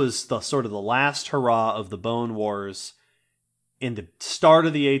 This was the sort of the last hurrah of the Bone Wars in the start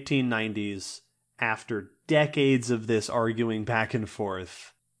of the 1890s, after decades of this arguing back and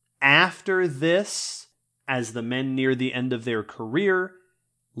forth. After this, as the men near the end of their career,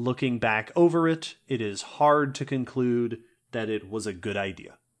 looking back over it, it is hard to conclude that it was a good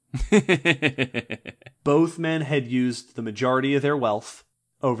idea. Both men had used the majority of their wealth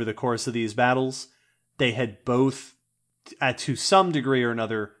over the course of these battles. They had both, to some degree or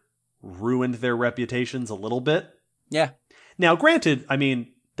another, ruined their reputations a little bit. Yeah. Now, granted,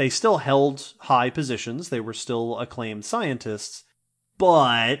 they still held high positions. They were still acclaimed scientists.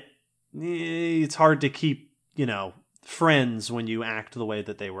 But it's hard to keep, friends when you act the way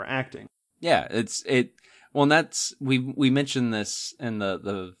that they were acting. Yeah, well, and that's, we mentioned this in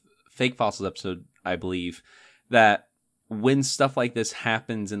the Fake Fossils episode, I believe, that when stuff like this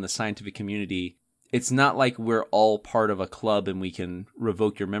happens in the scientific community, it's not like we're all part of a club and we can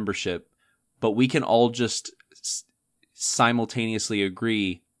revoke your membership, but we can all just simultaneously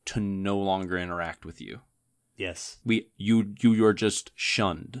agree to no longer interact with you. Yes. You're just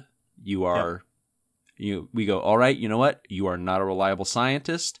shunned. You are, we go, all right, you know what? You are not a reliable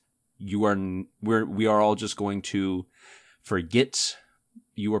scientist. We are all just going to forget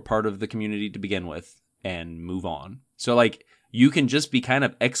you were part of the community to begin with and move on. So like you can just be kind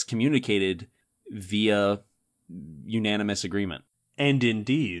of excommunicated via unanimous agreement. And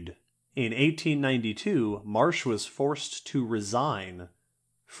indeed, in 1892, Marsh was forced to resign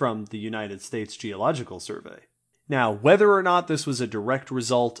from the United States Geological Survey. Now, whether or not this was a direct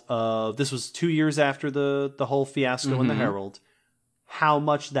result of, this was 2 years after the whole fiasco in the Herald, how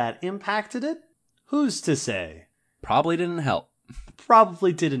much that impacted it, who's to say? Probably didn't help.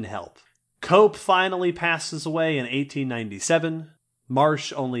 Probably didn't help. Cope finally passes away in 1897,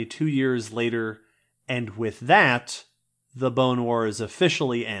 Marsh only 2 years later, and with that, the Bone Wars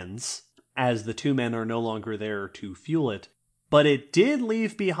officially ends, as the two men are no longer there to fuel it. But it did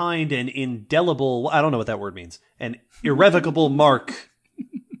leave behind an indelible, I don't know what that word means, an irrevocable mark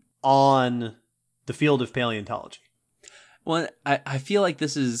on the field of paleontology. Well, I feel like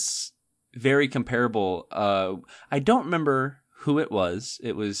this is very comparable. I don't remember who it was.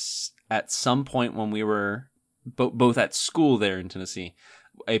 It was at some point when we were both at school there in Tennessee.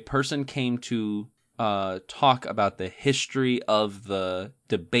 A person came to talk about the history of the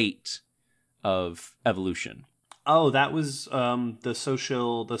debate of evolution. Oh, that was the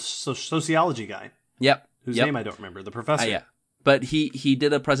sociology guy. Yep. Whose name I don't remember. The professor. Yeah. But he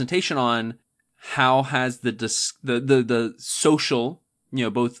did a presentation on how has the social,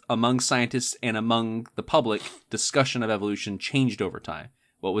 both among scientists and among the public, discussion of evolution changed over time.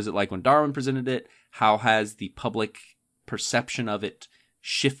 What was it like when Darwin presented it? How has the public perception of it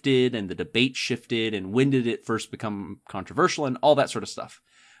shifted and the debate shifted, and when did it first become controversial and all that sort of stuff?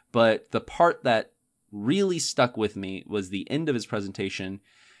 But the part that really stuck with me was the end of his presentation.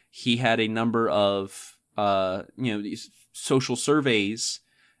 He had a number of these social surveys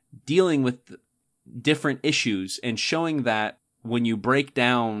dealing with different issues and showing that when you break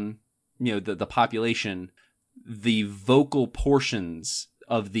down the population, the vocal portions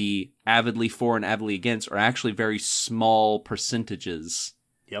of the avidly for and avidly against are actually very small percentages.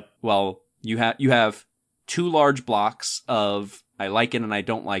 Yep. Well, you have two large blocks of I like it and I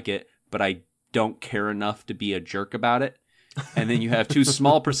don't like it, but I don't care enough to be a jerk about it. And then you have two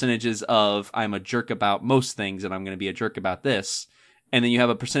small percentages of I'm a jerk about most things and I'm going to be a jerk about this. And then you have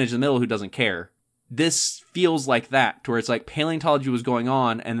a percentage in the middle who doesn't care. This feels like that, to where it's like paleontology was going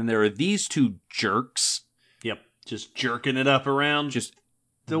on, and then there are these two jerks. Yep. Just jerking it up around Just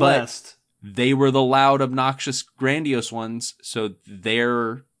the but West. They were the loud, obnoxious, grandiose ones, so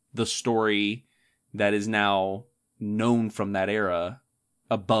they're the story that is now known from that era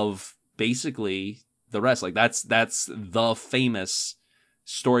above basically the rest. Like that's the famous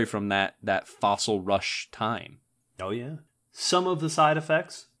story from that fossil rush time. Oh, yeah. Some of the side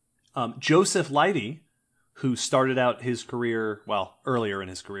effects. Joseph Leidy, who started out his career, well, earlier in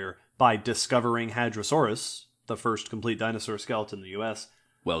his career, by discovering Hadrosaurus, the first complete dinosaur skeleton in the U.S.,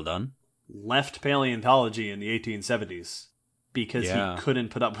 Well done. left paleontology in the 1870s because he couldn't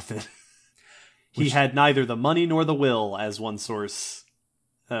put up with it. He had neither the money nor the will, as one source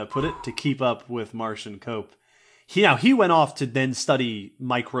put it, to keep up with Marsh and Cope. He went off to then study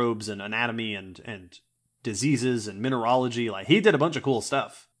microbes and anatomy and diseases and mineralogy. Like, he did a bunch of cool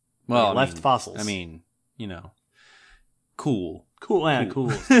stuff. Well, he left fossils. I mean, cool. Cool.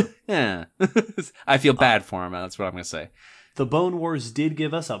 Yeah. I feel bad for him. That's what I'm going to say. The Bone Wars did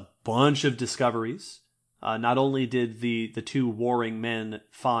give us a bunch of discoveries. Not only did the two warring men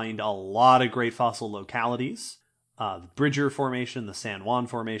find a lot of great fossil localities, the Bridger Formation, the San Juan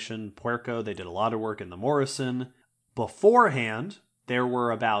Formation, Puerco, they did a lot of work in the Morrison. Beforehand, there were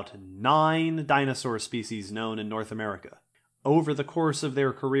about 9 dinosaur species known in North America. Over the course of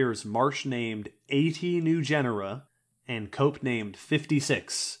their careers, Marsh named 80 new genera, and Cope named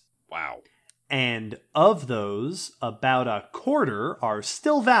 56. Wow. And of those, about a quarter are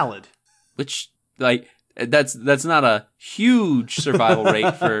still valid. Which, like, that's not a huge survival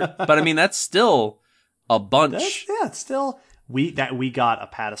rate but I mean, that's still a bunch. It's still... We got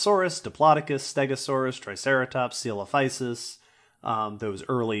Apatosaurus, Diplodocus, Stegosaurus, Triceratops, Coelophysis, those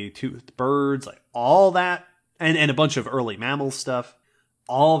early toothed birds, like all that, and a bunch of early mammal stuff.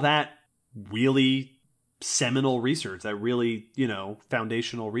 All that really seminal research, that really,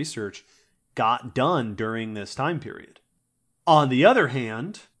 foundational research got done during this time period. On the other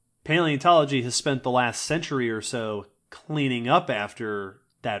hand, paleontology has spent the last century or so cleaning up after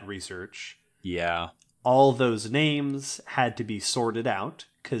that research. Yeah. All those names had to be sorted out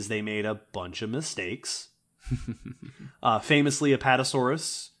because they made a bunch of mistakes. Famously,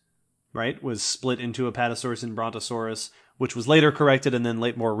 Apatosaurus, right, was split into Apatosaurus and Brontosaurus, which was later corrected and then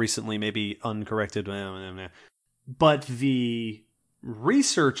more recently maybe uncorrected. But the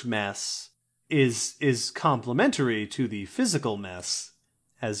research mess is complementary to the physical mess.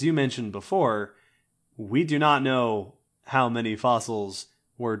 As you mentioned before, we do not know how many fossils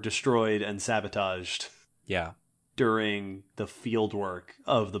were destroyed and sabotaged during the field work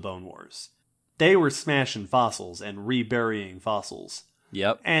of the Bone Wars. They were smashing fossils and reburying fossils.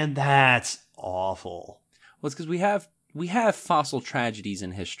 Yep. And that's awful. Well, it's because we have fossil tragedies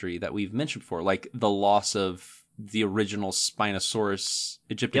in history that we've mentioned before, like the loss of the original Spinosaurus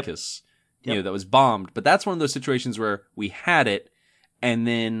aegypticus, that was bombed. But that's one of those situations where we had it, and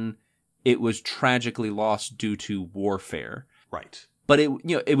then it was tragically lost due to warfare. Right. But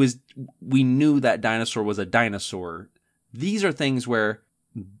we knew that dinosaur was a dinosaur. These are things where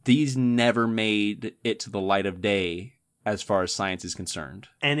these never made it to the light of day as far as science is concerned.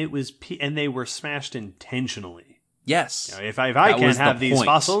 And they were smashed intentionally. Yes. If I can't have these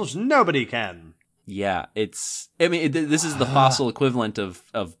fossils, nobody can. Yeah, this is the fossil equivalent of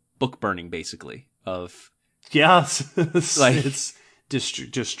book burning, basically. Yes. It's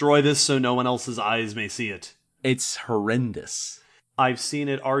destroy this so no one else's eyes may see it. It's horrendous. I've seen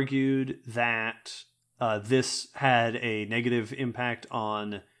it argued that this had a negative impact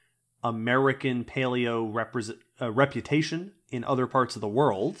on American paleo reputation in other parts of the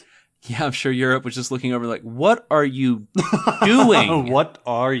world. Yeah, I'm sure Europe was just looking over like, what are you doing? What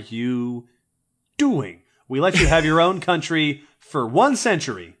are you doing? We let you have your own country for 1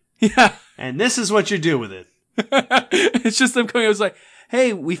 century. Yeah. And this is what you do with it. It's just them coming. I was like,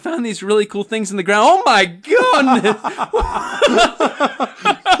 hey, we found these really cool things in the ground. Oh my goodness!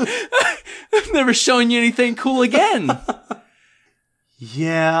 I'm never showing you anything cool again.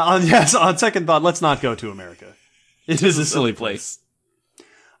 Yeah, on second thought, let's not go to America. It is a silly place.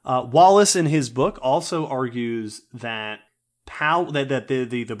 Wallace, in his book, also argues that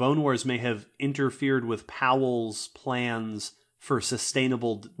the Bone Wars may have interfered with Powell's plans for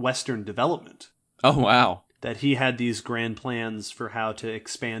sustainable Western development. Oh, wow. that he had these grand plans for how to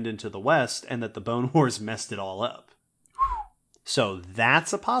expand into the West, and that the Bone Wars messed it all up. So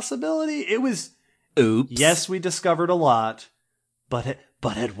that's a possibility. It was... Oops. Yes, we discovered a lot, but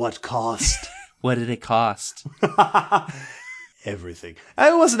at what cost? What did it cost? Everything.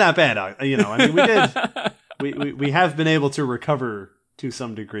 It wasn't that bad, I mean, we did. We have been able to recover to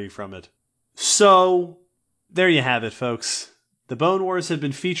some degree from it. So there you have it, folks. The Bone Wars have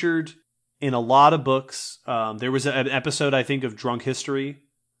been featured in a lot of books. There was an episode, I think, of Drunk History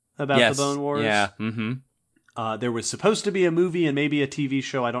about the Bone Wars. Yeah. Mm-hmm. There was supposed to be a movie and maybe a TV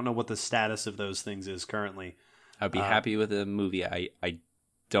show. I don't know what the status of those things is currently. I'd be happy with a movie. I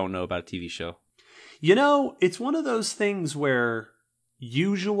don't know about a TV show. It's one of those things where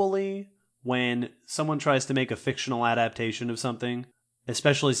usually when someone tries to make a fictional adaptation of something,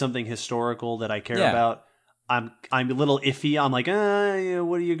 especially something historical that I care about, I'm a little iffy. I'm like,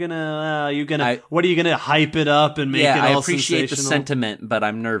 what are you gonna hype it up and make it all sensational? I appreciate the sentiment, but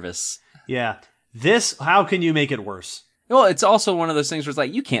I'm nervous. Yeah. How can you make it worse? Well, it's also one of those things where it's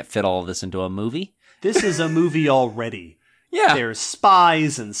like, you can't fit all of this into a movie. This is a movie already. Yeah. There's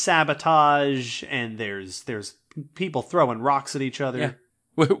spies and sabotage, and there's people throwing rocks at each other.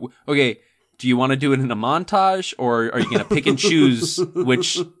 Yeah. Okay, do you want to do it in a montage, or are you going to pick and choose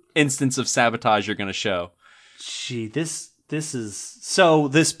which instance of sabotage you're going to show? Gee, this is... So,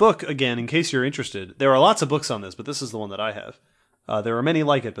 this book, again, in case you're interested, there are lots of books on this, but this is the one that I have. There are many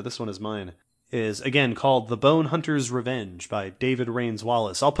like it, but this one is mine. Is, again, called The Bone Hunter's Revenge by David Rains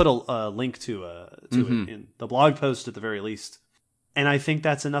Wallace. I'll put a link to it in the blog post at the very least. And I think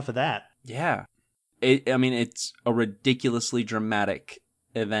that's enough of that. Yeah. It's a ridiculously dramatic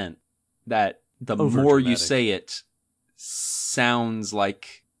event that the more you say it, sounds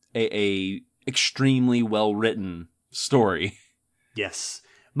like a extremely well-written story. Yes.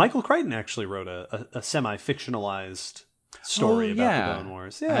 Michael Crichton actually wrote a semi-fictionalized story about the Bone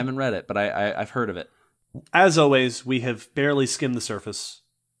Wars. Yeah. I haven't read it, but I've heard of it. As always, we have barely skimmed the surface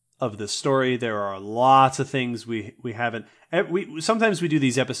of this story. There are lots of things we haven't... Sometimes we do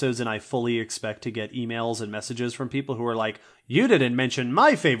these episodes and I fully expect to get emails and messages from people who are like, you didn't mention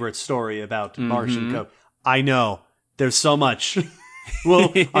my favorite story about Marsh and Co. I know. There's so much.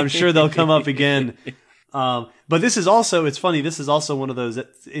 Well, I'm sure they'll come up again. But this is also... It's funny, this is also one of those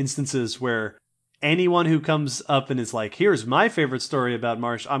instances where anyone who comes up and is like, here's my favorite story about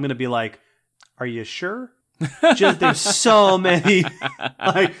Marsh, I'm going to be like, are you sure? Just there's so many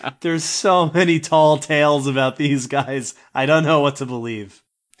there's so many tall tales about these guys. I don't know what to believe.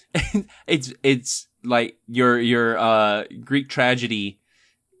 It's like your Greek tragedy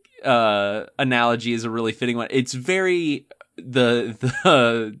analogy is a really fitting one. It's very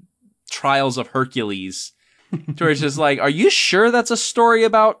the Trials of Hercules, to where it's just like, are you sure that's a story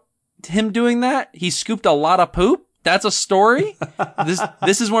about him doing that? He scooped a lot of poop? That's a story?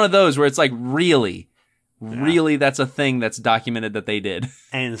 This is one of those where it's like, really, that's a thing that's documented that they did.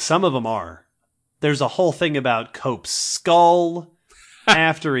 And some of them are. There's a whole thing about Cope's skull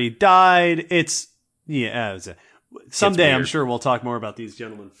after he died. Someday I'm sure we'll talk more about these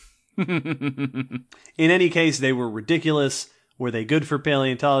gentlemen. In any case, they were ridiculous. Were they good for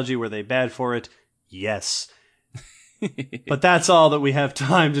paleontology? Were they bad for it? Yes. But that's all that we have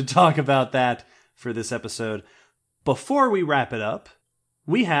time to talk about that for this episode. Before we wrap it up,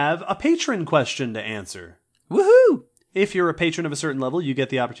 we have a patron question to answer. Woohoo! If you're a patron of a certain level, you get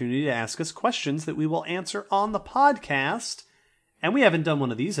the opportunity to ask us questions that we will answer on the podcast. And we haven't done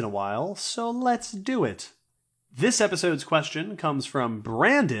one of these in a while, so let's do it. This episode's question comes from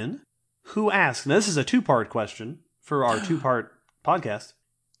Brandon, who asked, now this is a two-part question for our two-part podcast.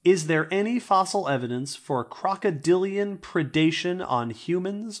 Is there any fossil evidence for crocodilian predation on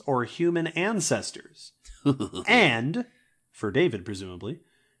humans or human ancestors? And, for David presumably,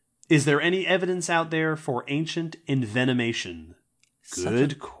 is there any evidence out there for ancient envenomation?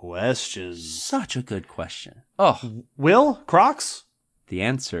 Good question. Such a good question. Oh. Will, Crocs? The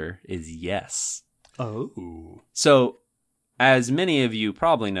answer is yes. Oh. So, as many of you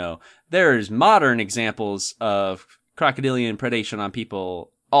probably know, there's modern examples of crocodilian predation on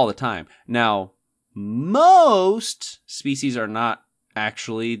people all the time. Now, most species are not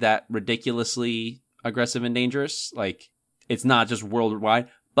actually that ridiculously aggressive and dangerous. Like, it's not just worldwide,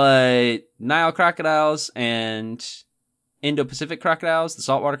 but Nile crocodiles and Indo-Pacific crocodiles, the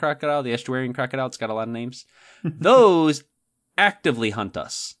saltwater crocodile, the estuarine crocodile, it's got a lot of names. Those actively hunt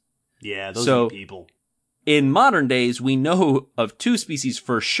us. Yeah, those are people. In modern days, we know of two species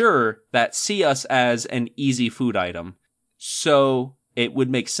for sure that see us as an easy food item. So it would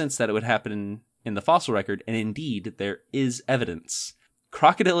make sense that it would happen in the fossil record, and indeed, there is evidence.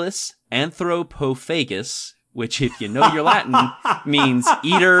 Crocodilus anthropophagus, which, if you know your Latin, means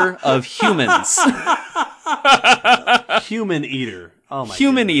eater of humans. Human eater. Oh my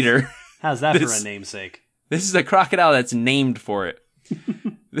Human goodness. eater. How's that for a namesake? This is a crocodile that's named for it.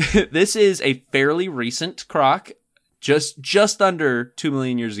 This is a fairly recent croc, just under 2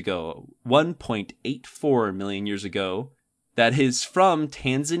 million years ago, 1.84 million years ago, that is from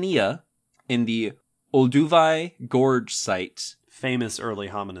Tanzania in the Olduvai Gorge site. Famous early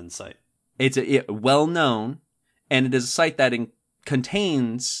hominin site. It's well known, and it is a site that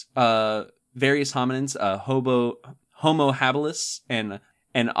contains various hominins, Homo habilis and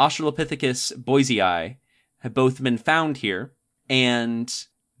Australopithecus boisei, have both been found here, and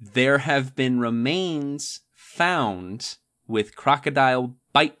there have been remains found with crocodile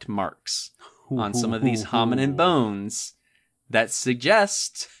bite marks on some of these hominin bones that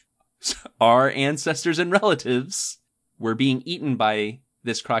suggest our ancestors and relatives were being eaten by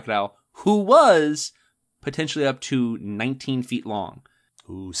this crocodile, who was potentially up to 19 feet long.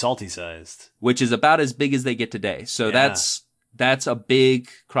 Ooh, salty sized. Which is about as big as they get today. So yeah. That's a big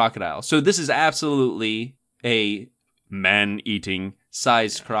crocodile. So this is absolutely a man-eating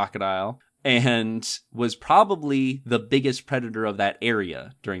sized crocodile, and was probably the biggest predator of that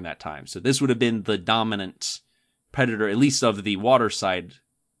area during that time. So this would have been the dominant predator, at least of the waterside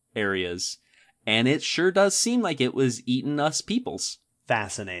areas. And it sure does seem like it was eating us peoples.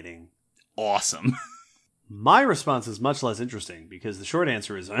 Fascinating. Awesome. My response is much less interesting, because the short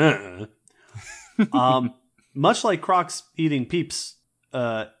answer is, much like crocs eating peeps,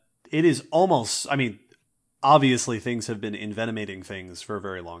 it is almost, obviously things have been envenomating things for a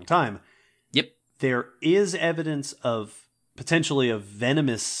very long time. Yep. There is evidence of potentially of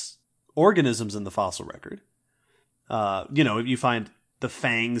venomous organisms in the fossil record. You find the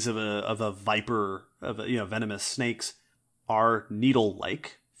fangs of a viper, venomous snakes are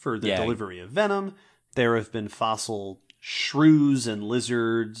needle-like for the delivery of venom. There have been fossil shrews and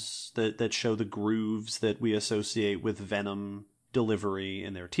lizards that show the grooves that we associate with venom delivery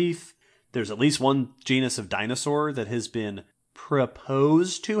in their teeth. There's at least one genus of dinosaur that has been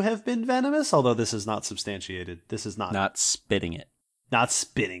proposed to have been venomous, although this is not substantiated. This is not... Not spitting it. Not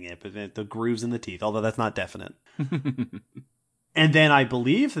spitting it, but the grooves in the teeth, although that's not definite. And then I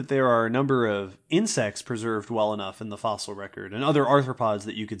believe that there are a number of insects preserved well enough in the fossil record, and other arthropods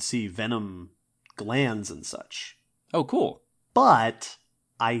that you could see venom glands and such. Oh, cool. But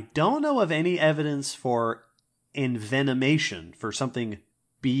I don't know of any evidence for envenomation, for something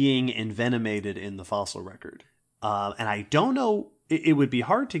being envenomated in the fossil record. And I don't know, it would be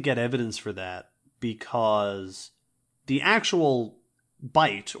hard to get evidence for that, because the actual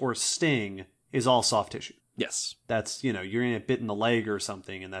bite or sting is all soft tissue. Yes. That's, you're going to get bit in the leg or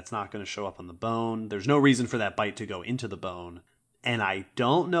something, and that's not going to show up on the bone. There's no reason for that bite to go into the bone. And I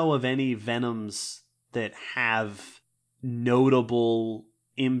don't know of any venoms that have notable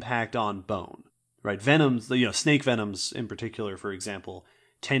impact on bone. Right? Venoms, snake venoms in particular, for example,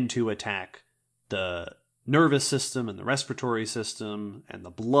 tend to attack the nervous system and the respiratory system and the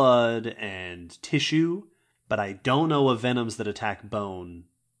blood and tissue. But I don't know of venoms that attack bone.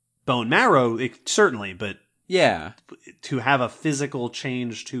 Bone marrow, certainly, but yeah, to have a physical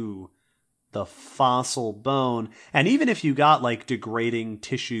change to the fossil bone, and even if you got like degrading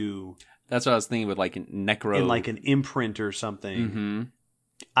tissue, that's what I was thinking with like necro, in like an imprint or something. Mm-hmm.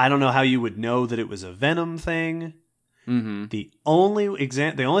 I don't know how you would know that it was a venom thing. Mm-hmm. The only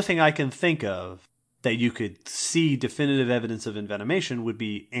thing I can think of that you could see definitive evidence of envenomation would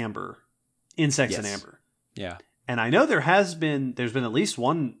be amber, insects and amber. Yeah, and I know there's been at least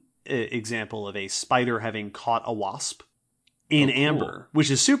one example of a spider having caught a wasp in amber, which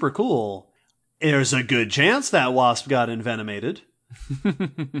is super cool. There's a good chance that wasp got envenomated.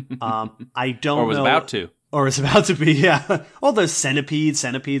 I don't know. Or was about to. Or is about to be, yeah. Oh, there's centipedes.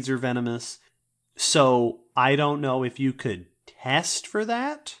 Centipedes are venomous. So I don't know if you could test for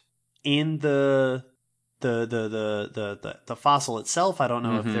that in the fossil itself. I don't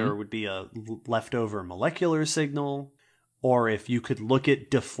know if there would be a leftover molecular signal, or if you could look at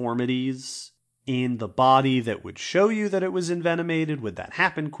deformities in the body that would show you that it was envenomated. Would that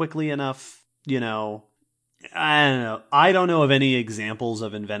happen quickly enough? I don't know. I don't know of any examples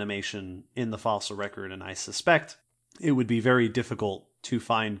of envenomation in the fossil record, and I suspect it would be very difficult to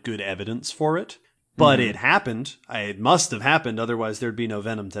find good evidence for it. But it happened. It must have happened, otherwise there'd be no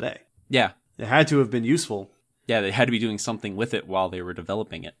venom today. Yeah. It had to have been useful. Yeah, they had to be doing something with it while they were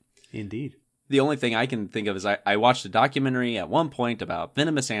developing it. Indeed. The only thing I can think of is I watched a documentary at one point about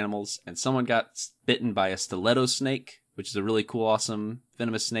venomous animals, and someone got bitten by a stiletto snake, which is a really cool, awesome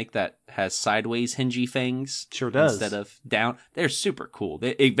venomous snake that has sideways hingy fangs. Sure does. Instead of down. They're super cool.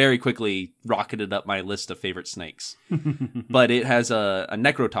 It very quickly rocketed up my list of favorite snakes. But it has a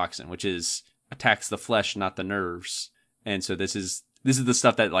necrotoxin, which attacks the flesh, not the nerves. And so this is the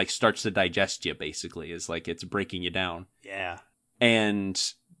stuff that like starts to digest you, basically, is like it's breaking you down. Yeah. And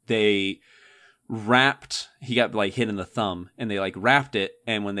he got like hit in the thumb, and they like wrapped it,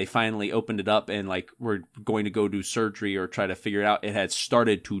 and when they finally opened it up and like were going to go do surgery or try to figure it out, it had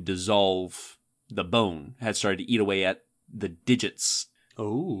started to dissolve the bone, had started to eat away at the digits.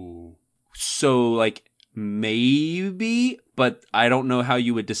 Oh. So like maybe, but I don't know how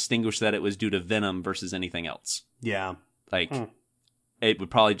you would distinguish that it was due to venom versus anything else. Yeah. Like it would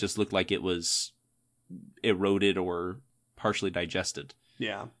probably just look like it was eroded or partially digested.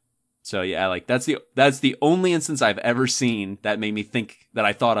 Yeah. So yeah, like that's the only instance I've ever seen that made me think that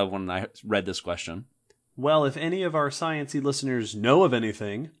I thought of when I read this question. Well, if any of our sciencey listeners know of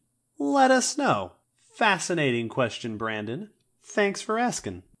anything, let us know. Fascinating question, Brandon. Thanks for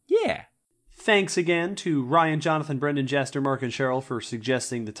asking. Yeah. Thanks again to Ryan, Jonathan, Brendan, Jester, Mark, and Cheryl for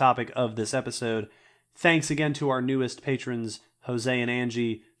suggesting the topic of this episode. Thanks again to our newest patrons, Jose and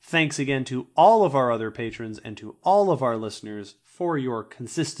Angie. Thanks again to all of our other patrons and to all of our listeners for your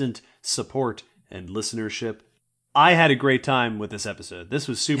consistent support and listenership. I had a great time with this episode. This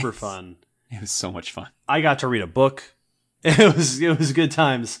was super fun. It was so much fun. I got to read a book. It was good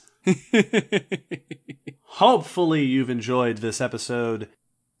times. Hopefully you've enjoyed this episode.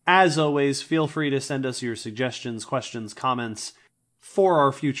 As always, feel free to send us your suggestions, questions, comments for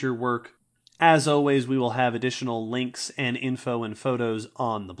our future work. As always, we will have additional links and info and photos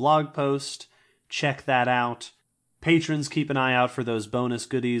on the blog post. Check that out. Patrons, keep an eye out for those bonus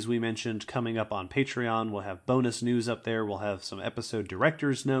goodies we mentioned coming up on Patreon. We'll have bonus news up there. We'll have some episode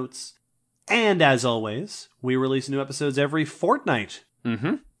director's notes. And as always, we release new episodes every fortnight.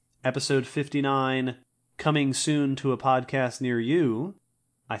 Mm-hmm. Episode 59 coming soon to a podcast near you.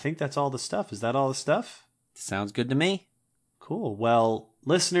 I think that's all the stuff. Is that all the stuff? Sounds good to me. Cool. Well,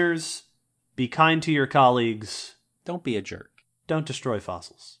 listeners, be kind to your colleagues. Don't be a jerk. Don't destroy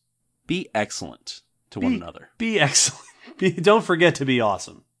fossils. Be excellent to one another. Be excellent. Don't forget to be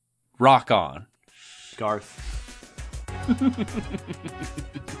awesome. Rock on. Garth.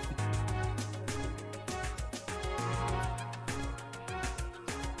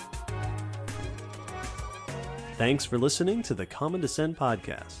 Thanks for listening to the Common Descent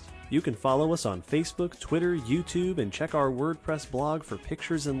podcast. You can follow us on Facebook, Twitter, YouTube, and check our WordPress blog for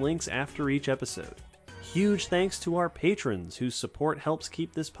pictures and links after each episode. Huge thanks to our patrons whose support helps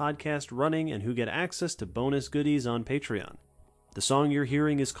keep this podcast running and who get access to bonus goodies on Patreon. The song you're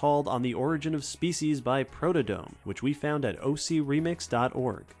hearing is called On the Origin of Species by Protodome, which we found at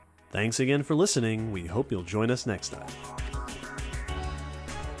ocremix.org. Thanks again for listening. We hope you'll join us next time.